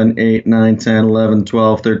 6, 7, 8, 9, 10, 11,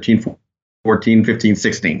 12, 13, 14, 15,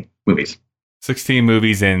 16 movies. 16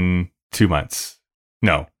 movies in 2 months.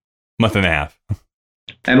 No, month and a half.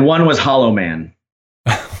 And one was Hollow Man.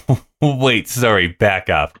 Wait, sorry, back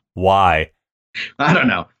up. Why? I don't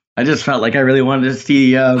know. I just felt like I really wanted to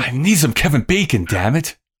see... I need some Kevin Bacon, damn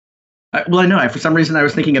it. I know. For some reason, I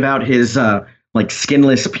was thinking about his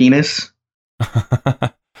skinless penis.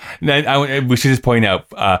 We should just point out,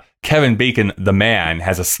 Kevin Bacon, the man,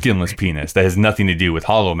 has a skinless penis. That has nothing to do with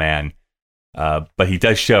Hollow Man, but he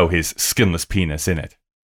does show his skinless penis in it.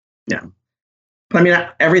 Yeah. I mean,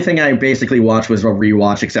 everything I basically watched was a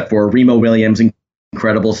rewatch except for Remo Williams'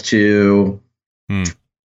 Incredibles 2,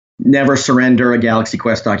 Never Surrender, a Galaxy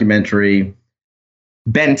Quest documentary,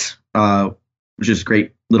 Bent, which is a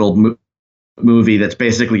great little movie that's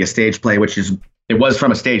basically a stage play, it was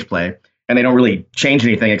from a stage play. And they don't really change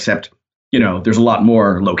anything except, there's a lot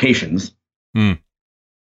more locations. And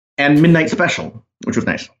Midnight Special, which was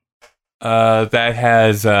nice. That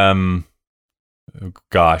has,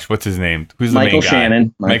 what's his name? Who's the Michael main guy?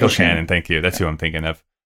 Shannon. Michael Shannon, thank you. That's who I'm thinking of.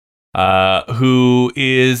 Who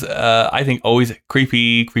is, I think, always a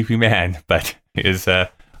creepy man, but is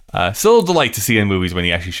still a delight to see in movies when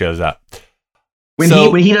he actually shows up.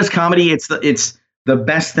 When he does comedy, it's the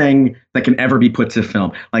best thing that can ever be put to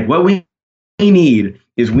film. Like what we need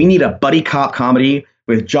a buddy cop comedy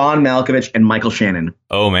with John Malkovich and Michael Shannon.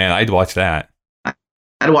 Oh man, I'd watch that.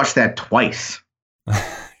 I'd watch that twice.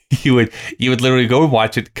 You would literally go and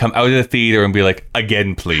watch it, come out of the theater and be like,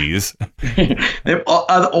 again, please.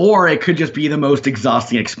 Or it could just be the most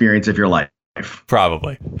exhausting experience of your life.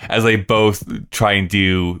 Probably. As they both try and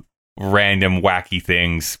do random wacky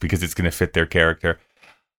things because it's going to fit their character.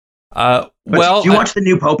 Did you watch The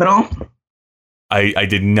New Pope at all? I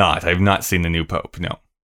did not. I've not seen The New Pope, no.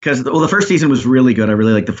 Because the first season was really good. I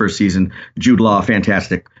really liked the first season. Jude Law,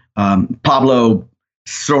 fantastic. Pablo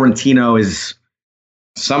Sorrentino is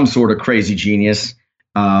some sort of crazy genius.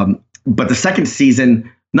 but the second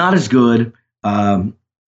season, not as good. John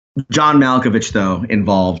Malkovich, though,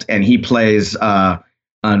 involved, and he plays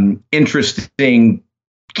an interesting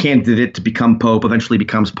candidate to become Pope, eventually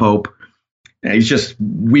becomes Pope. And he's just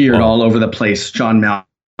weird all over the place. John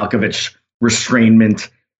Malkovich, restrainment,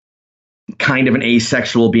 kind of an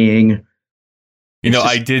asexual being.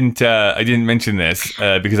 I didn't mention this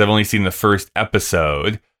because I've only seen the first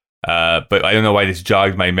episode, but I don't know why this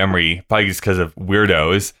jogged my memory, probably just because of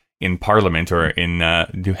weirdos in Parliament or in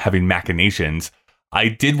having machinations. I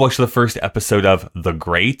did watch the first episode of The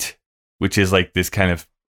Great, which is like this kind of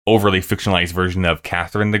overly fictionalized version of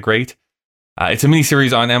Catherine the Great. It's a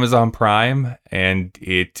miniseries on Amazon Prime, and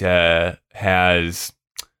it has,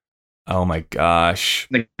 oh my gosh,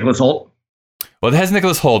 Nicholas Hoult. Well, it has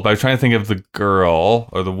Nicholas Hoult, but I was trying to think of the girl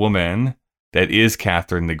or the woman that is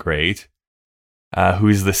Catherine the Great, who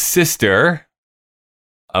is the sister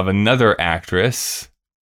of another actress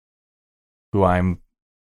who I'm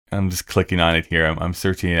just clicking on it here. I'm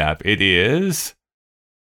searching it up. It is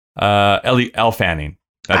Elle Fanning.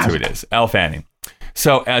 That's who it is. Elle Fanning.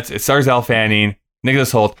 So it stars Elle Fanning,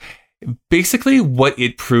 Nicholas Hoult. Basically, what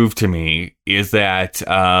it proved to me is that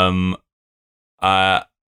I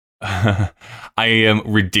am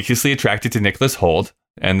ridiculously attracted to Nicholas Hoult,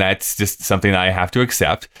 and that's just something I have to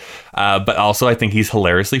accept. But also, I think he's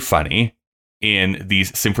hilariously funny in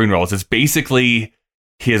these Symphony roles. It's basically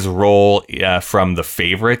his role from The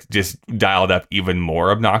Favorite, just dialed up even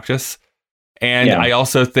more obnoxious. And I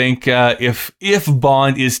also think if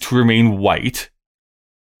Bond is to remain white,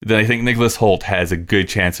 then I think Nicholas Hoult has a good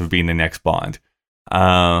chance of being the next Bond.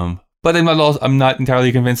 But I'm not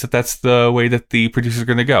entirely convinced that that's the way that the producers are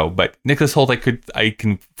going to go. But Nicholas Hoult, I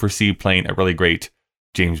can foresee playing a really great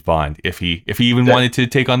James Bond if he even wanted to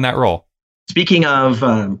take on that role. Speaking of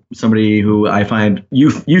somebody who I find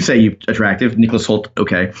you say you attractive, Nicholas Hoult,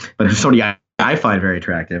 okay, but somebody I find very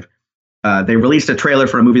attractive. They released a trailer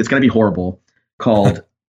for a movie that's going to be horrible called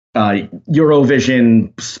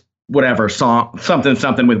Eurovision whatever song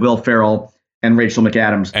something with Will Ferrell and Rachel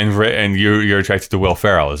McAdams. And you're attracted to Will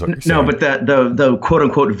Ferrell, is what you're saying. No, but the quote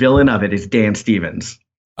unquote villain of it is Dan Stevens.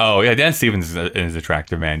 Oh yeah, Dan Stevens is an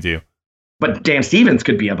attractive man too. But Dan Stevens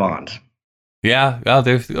could be a Bond. Yeah, well,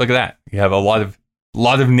 look at that. You have a lot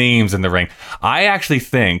of names in the ring. I actually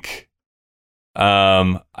think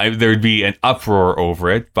there'd be an uproar over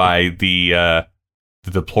it by the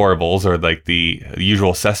deplorables or like the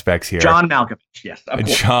usual suspects here. John Malkovich, yes.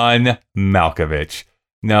 John Malkovich.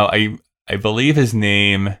 No, I believe his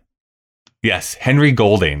name. Yes, Henry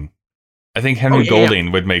Golding. I think Henry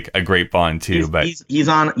Golding would make a great Bond too. He's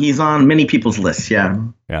on many people's lists. Yeah.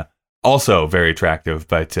 Yeah. Also very attractive,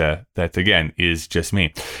 but that again is just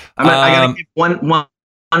me. I gotta give one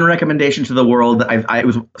recommendation to the world. I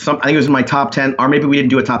think it was in my top 10, or maybe we didn't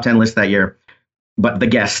do a top 10 list that year. But The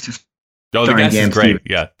Guest. Oh, The Guest is great. Stevens.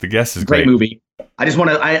 Yeah, The Guest is great. Great movie. I just want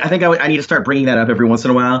to. I think I need to start bringing that up every once in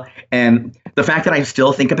a while. And the fact that I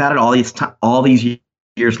still think about it all these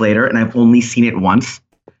years later, and I've only seen it once.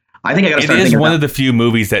 I think I got to start. It is one of the few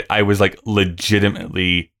movies that I was like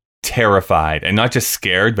legitimately terrified, and not just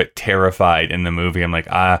scared, but terrified in the movie. I'm like,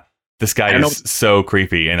 this guy is so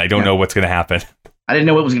creepy, and I don't know what's going to happen. I didn't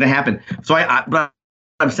know what was going to happen. So but what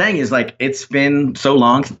I'm saying is, like, it's been so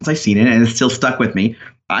long since I've seen it, and it's still stuck with me.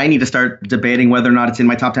 I need to start debating whether or not it's in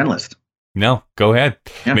my top 10 list. No, go ahead.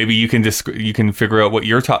 Yeah. Maybe you can figure out what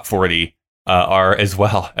your top 40 are as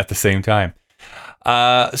well at the same time.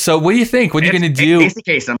 So what do you think? What are you going to do? It's the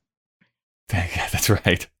case. Yeah, that's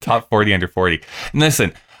right. Top 40 under 40. And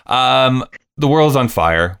listen, the world's on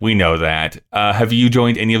fire. We know that. Have you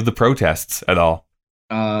joined any of the protests at all?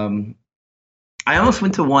 I almost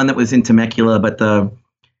went to one that was in Temecula, but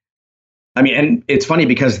and it's funny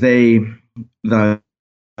because Temecula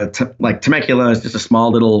is just a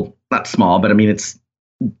small little, not small, but I mean, it's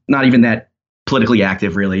not even that politically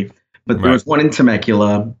active really. But there was one in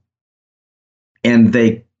Temecula, and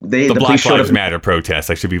the Black Lives Matter protests.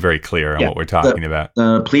 I should be very clear on what we're talking about.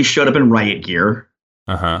 The police showed up in riot gear.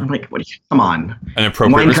 I'm like, come on. An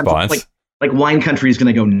appropriate response. Like Wine Country is going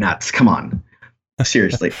to go nuts. Come on.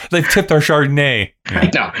 Seriously. They've tipped our Chardonnay.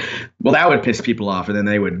 I know. Well, that would piss people off, and then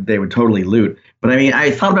they would totally loot. But I mean,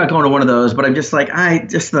 I thought about going to one of those, but I'm just like,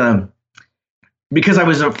 because I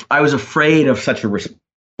was afraid of such a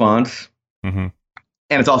response, and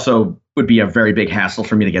it's also would be a very big hassle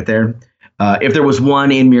for me to get there. If there was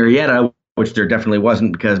one in Murrieta, which there definitely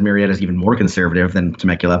wasn't, because Murrieta is even more conservative than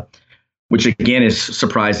Temecula, which again is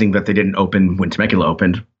surprising that they didn't open when Temecula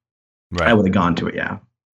opened. Right. I would have gone to it, yeah.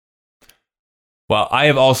 Well, I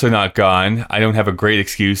have also not gone. I don't have a great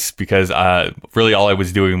excuse because really all I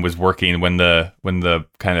was doing was working when the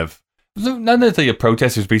kind of none of the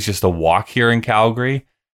protesters, but it's just a walk here in Calgary.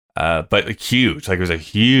 But like, huge, like it was a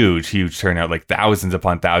huge turnout. Like thousands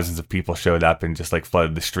upon thousands of people showed up and just like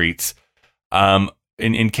flooded the streets.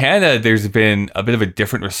 In Canada, there's been a bit of a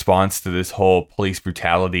different response to this whole police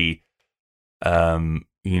brutality,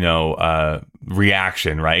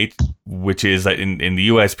 reaction, right? Which is that in the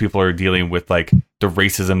US, people are dealing with like the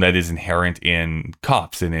racism that is inherent in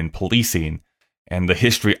cops and in policing and the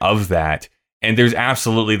history of that. And there's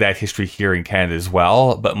absolutely that history here in Canada as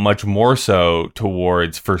well, but much more so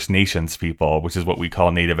towards First Nations people, which is what we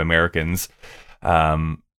call Native Americans.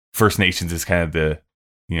 First Nations is kind of the,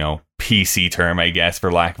 PC term, I guess,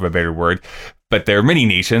 for lack of a better word. But there are many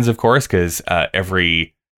nations, of course, because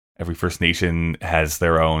every First Nation has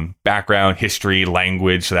their own background, history,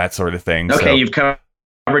 language, that sort of thing. Okay, so, you've covered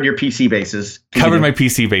your PC bases. Covered my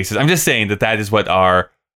PC bases. I'm just saying that is what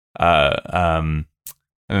our,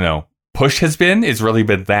 push has been. It's really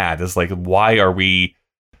been that. It's like, why are we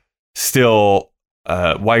still,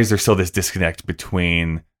 why is there still this disconnect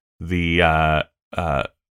between the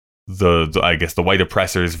I guess the white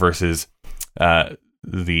oppressors versus the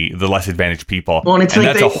less advantaged people? Well, and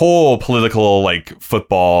that's a whole political, like,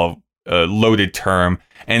 football loaded term,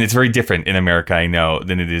 and it's very different in America, I know,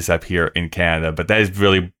 than it is up here in Canada. But that has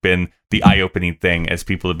really been the eye-opening thing as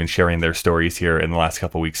people have been sharing their stories here in the last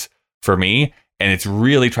couple of weeks for me. And it's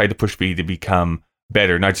really tried to push me to become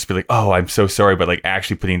better, not just be like, oh, I'm so sorry, but like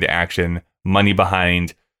actually putting into action, money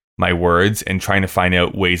behind my words, and trying to find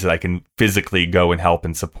out ways that I can physically go and help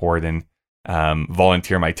and support and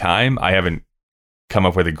volunteer my time. I haven't come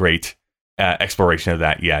up with a great exploration of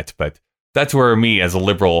that yet, but that's where me as a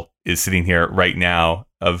liberal is sitting here right now,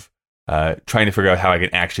 of trying to figure out how I can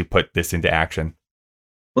actually put this into action.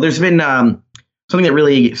 Well, there's been something that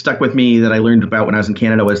really stuck with me that I learned about when I was in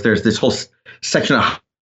Canada was there's this whole section of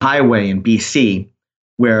highway in BC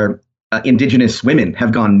where Indigenous women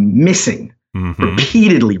have gone missing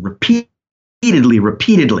repeatedly. We're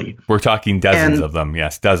talking dozens of them.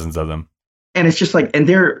 Yes, dozens of them. And it's just like,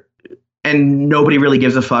 and nobody really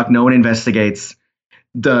gives a fuck. No one investigates.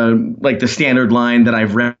 The standard line that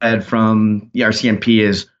I've read from the RCMP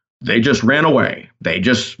is, they just ran away. They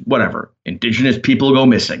just, whatever. Indigenous people go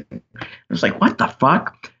missing. It's like, what the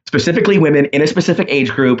fuck? Specifically women in a specific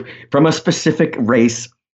age group from a specific race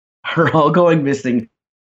are all going missing.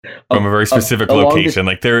 From a very specific location.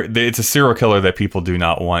 Like it's a serial killer that people do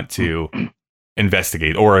not want to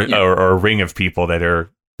investigate, or a ring of people that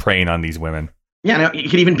are preying on these women. Yeah, no,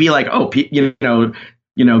 it could even be like,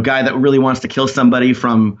 guy that really wants to kill somebody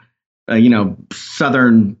from,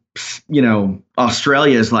 southern,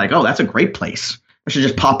 Australia is like, oh, that's a great place. I should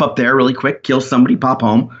just pop up there really quick, kill somebody, pop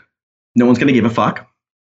home. No one's going to give a fuck.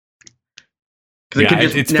 Yeah,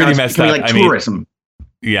 it's pretty messed up. Like tourism.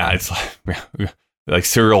 Yeah, it's like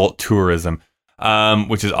serial tourism,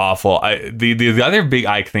 which is awful. The other big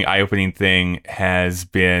eye-opening thing has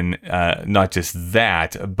been not just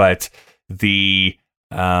that, but the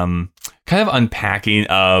kind of unpacking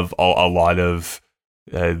of a lot of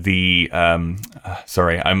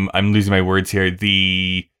sorry, I'm losing my words here.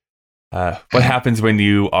 What happens when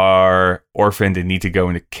you are orphaned and need to go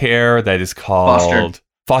into care? That is called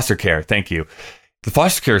foster care. Thank you. The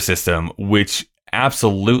foster care system, which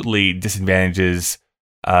absolutely disadvantages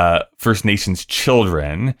First Nations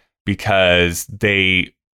children, because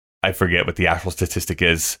I forget what the actual statistic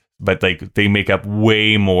is, but like they make up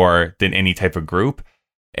way more than any type of group,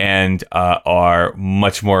 and are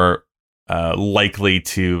much more likely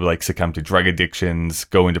to like succumb to drug addictions,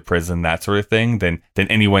 go into prison, that sort of thing, than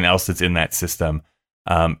anyone else that's in that system.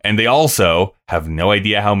 And they also have no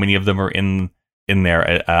idea how many of them are in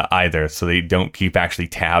there either, so they don't keep actually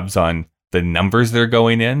tabs on the numbers they're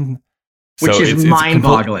going in, which is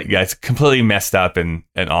mind-boggling. It's completely messed up and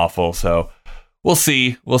awful. So we'll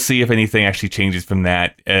see if anything actually changes from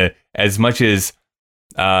that. As much as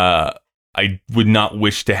I would not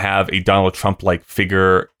wish to have a Donald Trump-like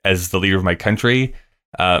figure as the leader of my country,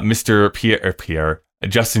 Mr.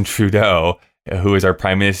 Justin Trudeau, who is our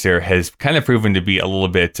prime minister, has kind of proven to be a little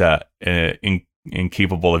bit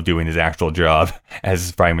incapable of doing his actual job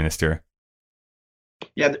as prime minister.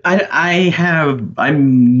 Yeah, I'm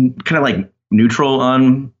kind of like neutral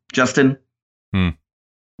on Justin,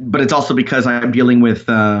 but it's also because I'm dealing with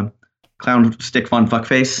clown stick fun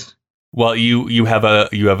fuckface. Well, you have a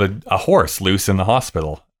horse loose in the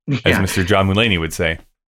hospital, as Mr. John Mulaney would say.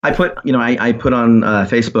 I put on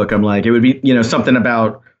Facebook. I'm like, it would be something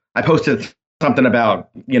about. I posted something about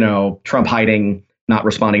Trump hiding, not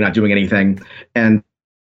responding, not doing anything, and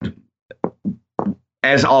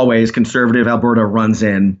as always, conservative Alberta runs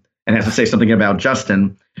in and has to say something about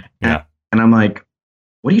Justin. Yeah. And I'm like,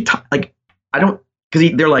 what are you talking? Like, I don't,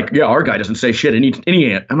 because they're like, yeah, our guy doesn't say shit.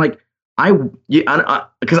 I'm like,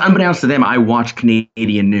 because unbeknownst to them, I watch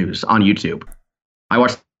Canadian news on YouTube. I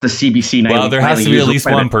watch the CBC. Well, there has to be at least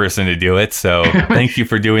one person to do it. So thank you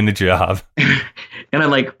for doing the job. And I'm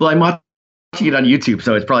like, well, I'm watching it on YouTube,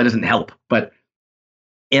 so it probably doesn't help. But,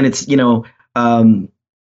 and it's, so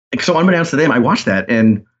unbeknownst to them, I watch that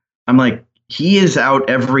and I'm like, he is out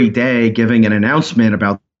every day giving an announcement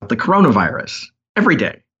about the coronavirus every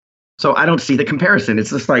day. So I don't see the comparison. It's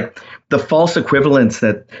just like the false equivalence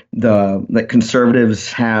that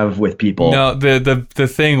conservatives have with people. No, the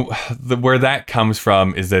thing where that comes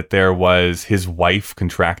from is that his wife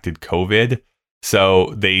contracted COVID,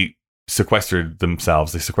 so they sequestered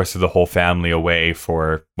themselves. They sequestered the whole family away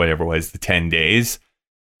for whatever it was, the 10 days,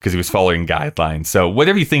 because he was following guidelines. So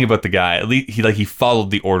whatever you think about the guy, at least he followed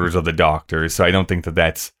the orders of the doctors. So I don't think that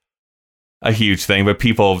that's a huge thing, but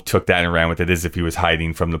people took that and ran with it as if he was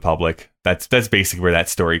hiding from the public. That's basically where that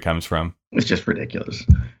story comes from. It's just ridiculous.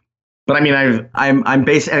 But I mean, I'm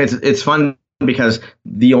based, and it's fun because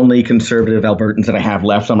the only conservative Albertans that I have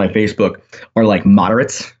left on my Facebook are like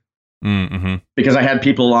moderates. Mm-hmm. Because I had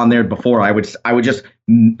people on there before. I would just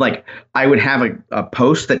like, I would have a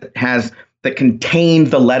post that contained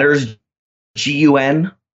the letters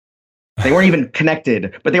GUN. They weren't even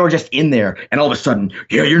connected, but they were just in there. And all of a sudden,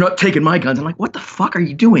 yeah, you're not taking my guns. I'm like, what the fuck are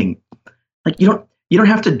you doing? Like, you don't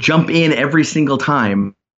have to jump in every single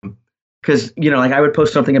time. Because, like I would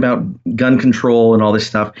post something about gun control and all this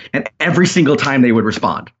stuff. And every single time they would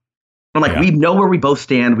respond. I'm like, we know where we both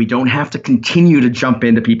stand. We don't have to continue to jump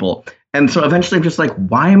into people. And so eventually I'm just like,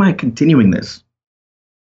 why am I continuing this?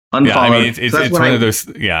 Unfollowed. Yeah, I mean, it's one of those.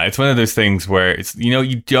 Yeah, it's one of those things where it's,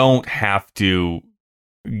 you don't have to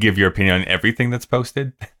give your opinion on everything that's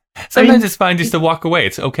posted. Sometimes it's fine just to walk away.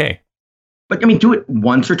 It's okay. But I mean, do it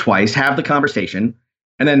once or twice, have the conversation.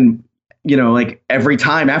 And then, like every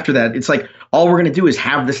time after that, it's like, all we're going to do is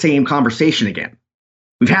have the same conversation again.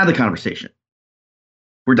 We've had the conversation.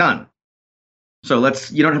 We're done. So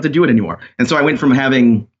you don't have to do it anymore. And so I went from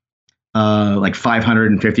having like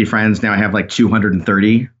 550 friends. Now I have like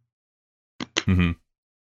 230. Mm-hmm.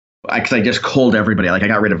 Because I just culled everybody. Like I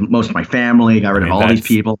got rid of most of my family, got rid of all these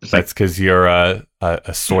people. That's because you're a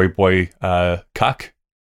soy boy cuck,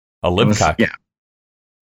 a lib cuck. Yeah.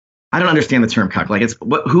 I don't understand the term cuck. Like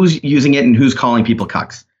who's using it and who's calling people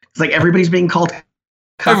cucks? It's like everybody's being called cuck.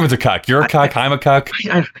 Everyone's a cuck. You're a cuck. I'm a cuck.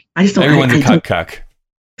 I just don't. Everyone's a cuck.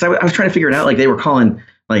 So I was trying to figure it out. Like they were calling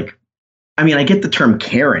like, I mean, I get the term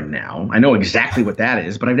Karen now. I know exactly what that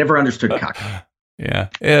is, but I've never understood cuck. Yeah,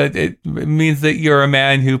 it means that you're a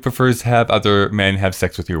man who prefers to have other men have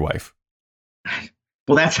sex with your wife.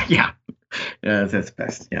 Well, that's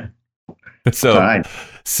best. Yeah.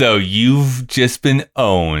 So you've just been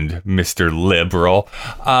owned, Mr. Liberal.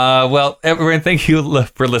 Well, everyone, thank you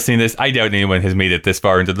for listening to this. I doubt anyone has made it this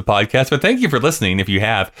far into the podcast, but thank you for listening if you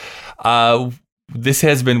have. This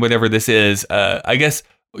has been whatever this is. I guess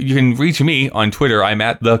you can reach me on Twitter. I'm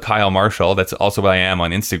at the Kyle Marshall. That's also what I am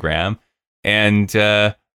on Instagram. And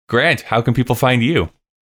Grant, how can people find you?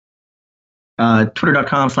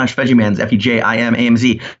 Twitter.com/Veggimans,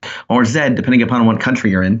 FEJIMAMZ, or Z, depending upon what country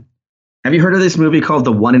you're in. Have you heard of this movie called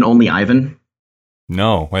The One and Only Ivan?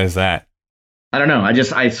 No, what is that? I don't know.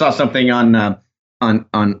 I saw something on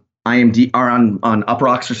IMDb or on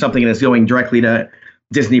Uproxx or something, and it's going directly to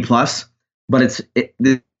Disney Plus. But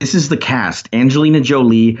this is the cast: Angelina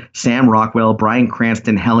Jolie, Sam Rockwell, Bryan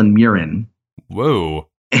Cranston, Helen Mirren. Whoa.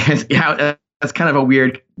 And yeah, that's kind of a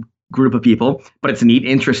weird group of people, but it's neat,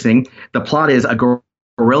 interesting. The plot is a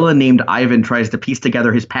gorilla named Ivan tries to piece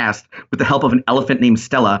together his past with the help of an elephant named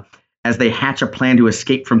Stella as they hatch a plan to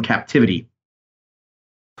escape from captivity.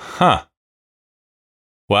 Huh.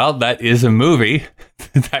 Well, that is a movie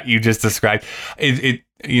that you just described.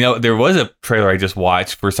 There was a trailer I just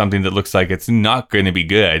watched for something that looks like it's not going to be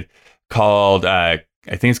good called, I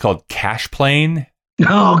think it's called Cash Plane.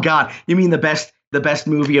 Oh, God. You mean the best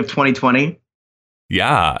movie of 2020?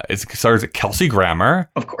 Yeah, it stars Kelsey Grammer,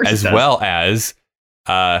 of course, as well as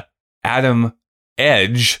Adam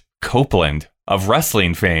Edge Copeland of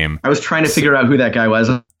wrestling fame. I was trying to figure out who that guy was.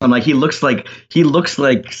 I'm like, he looks like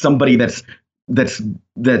somebody that's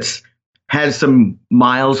has some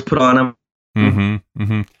miles put on him. Mm-hmm.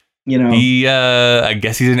 Mm-hmm. He, I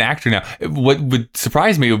guess he's an actor now. What would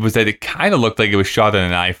surprise me was that it kind of looked like it was shot on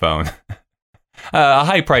an iPhone. A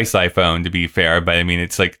high-priced iPhone, to be fair, but I mean,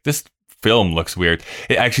 it's like, this film looks weird.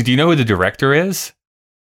 Actually, do you know who the director is?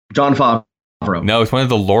 Jon Favreau. No, it's one of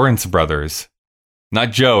the Lawrence brothers.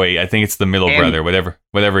 Not Joey. I think it's the middle brother,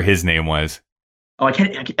 whatever his name was. Oh, I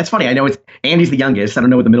can't. It's funny. I know Andy's the youngest. I don't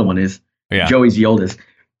know what the middle one is. Yeah. Joey's the oldest.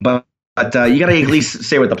 But you got to at least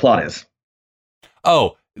say what the plot is.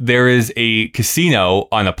 Oh, there is a casino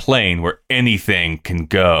on a plane where anything can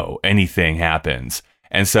go, anything happens.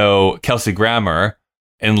 And so Kelsey Grammer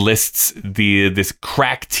enlists this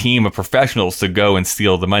crack team of professionals to go and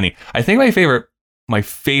steal the money. I think my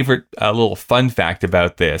favorite little fun fact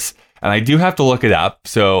about this, and I do have to look it up,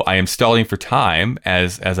 so I am stalling for time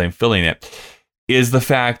as I'm filling it, is the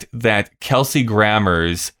fact that Kelsey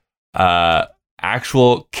Grammer's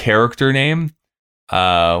actual character name,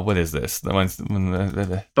 what is this?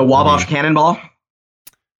 The Wabash Cannonball?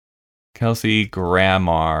 Kelsey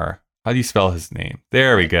Grammer. How do you spell his name?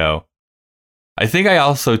 There we go. I think I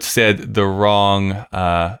also said the wrong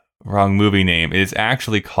movie name. It is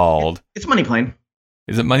actually called... It's Money Plane.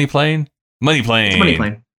 Is it Money Plane? Money Plane. It's Money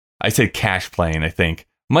Plane. I said Cash Plane, I think.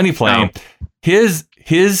 Money Plane. Oh.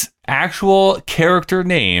 His actual character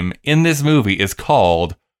name in this movie is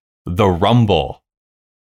called The Rumble.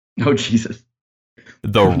 Oh, Jesus.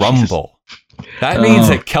 The Rumble. Jesus. That means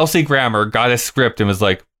that Kelsey Grammer got a script and was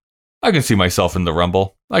like, I can see myself in The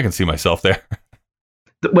Rumble. I can see myself there.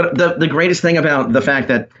 The greatest thing about the fact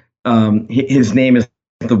that his name is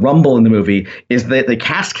The Rumble in the movie is that they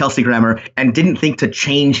cast Kelsey Grammer and didn't think to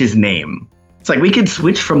change his name. It's like, we could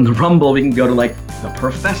switch from The Rumble, we can go to like The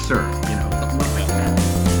Professor, you know.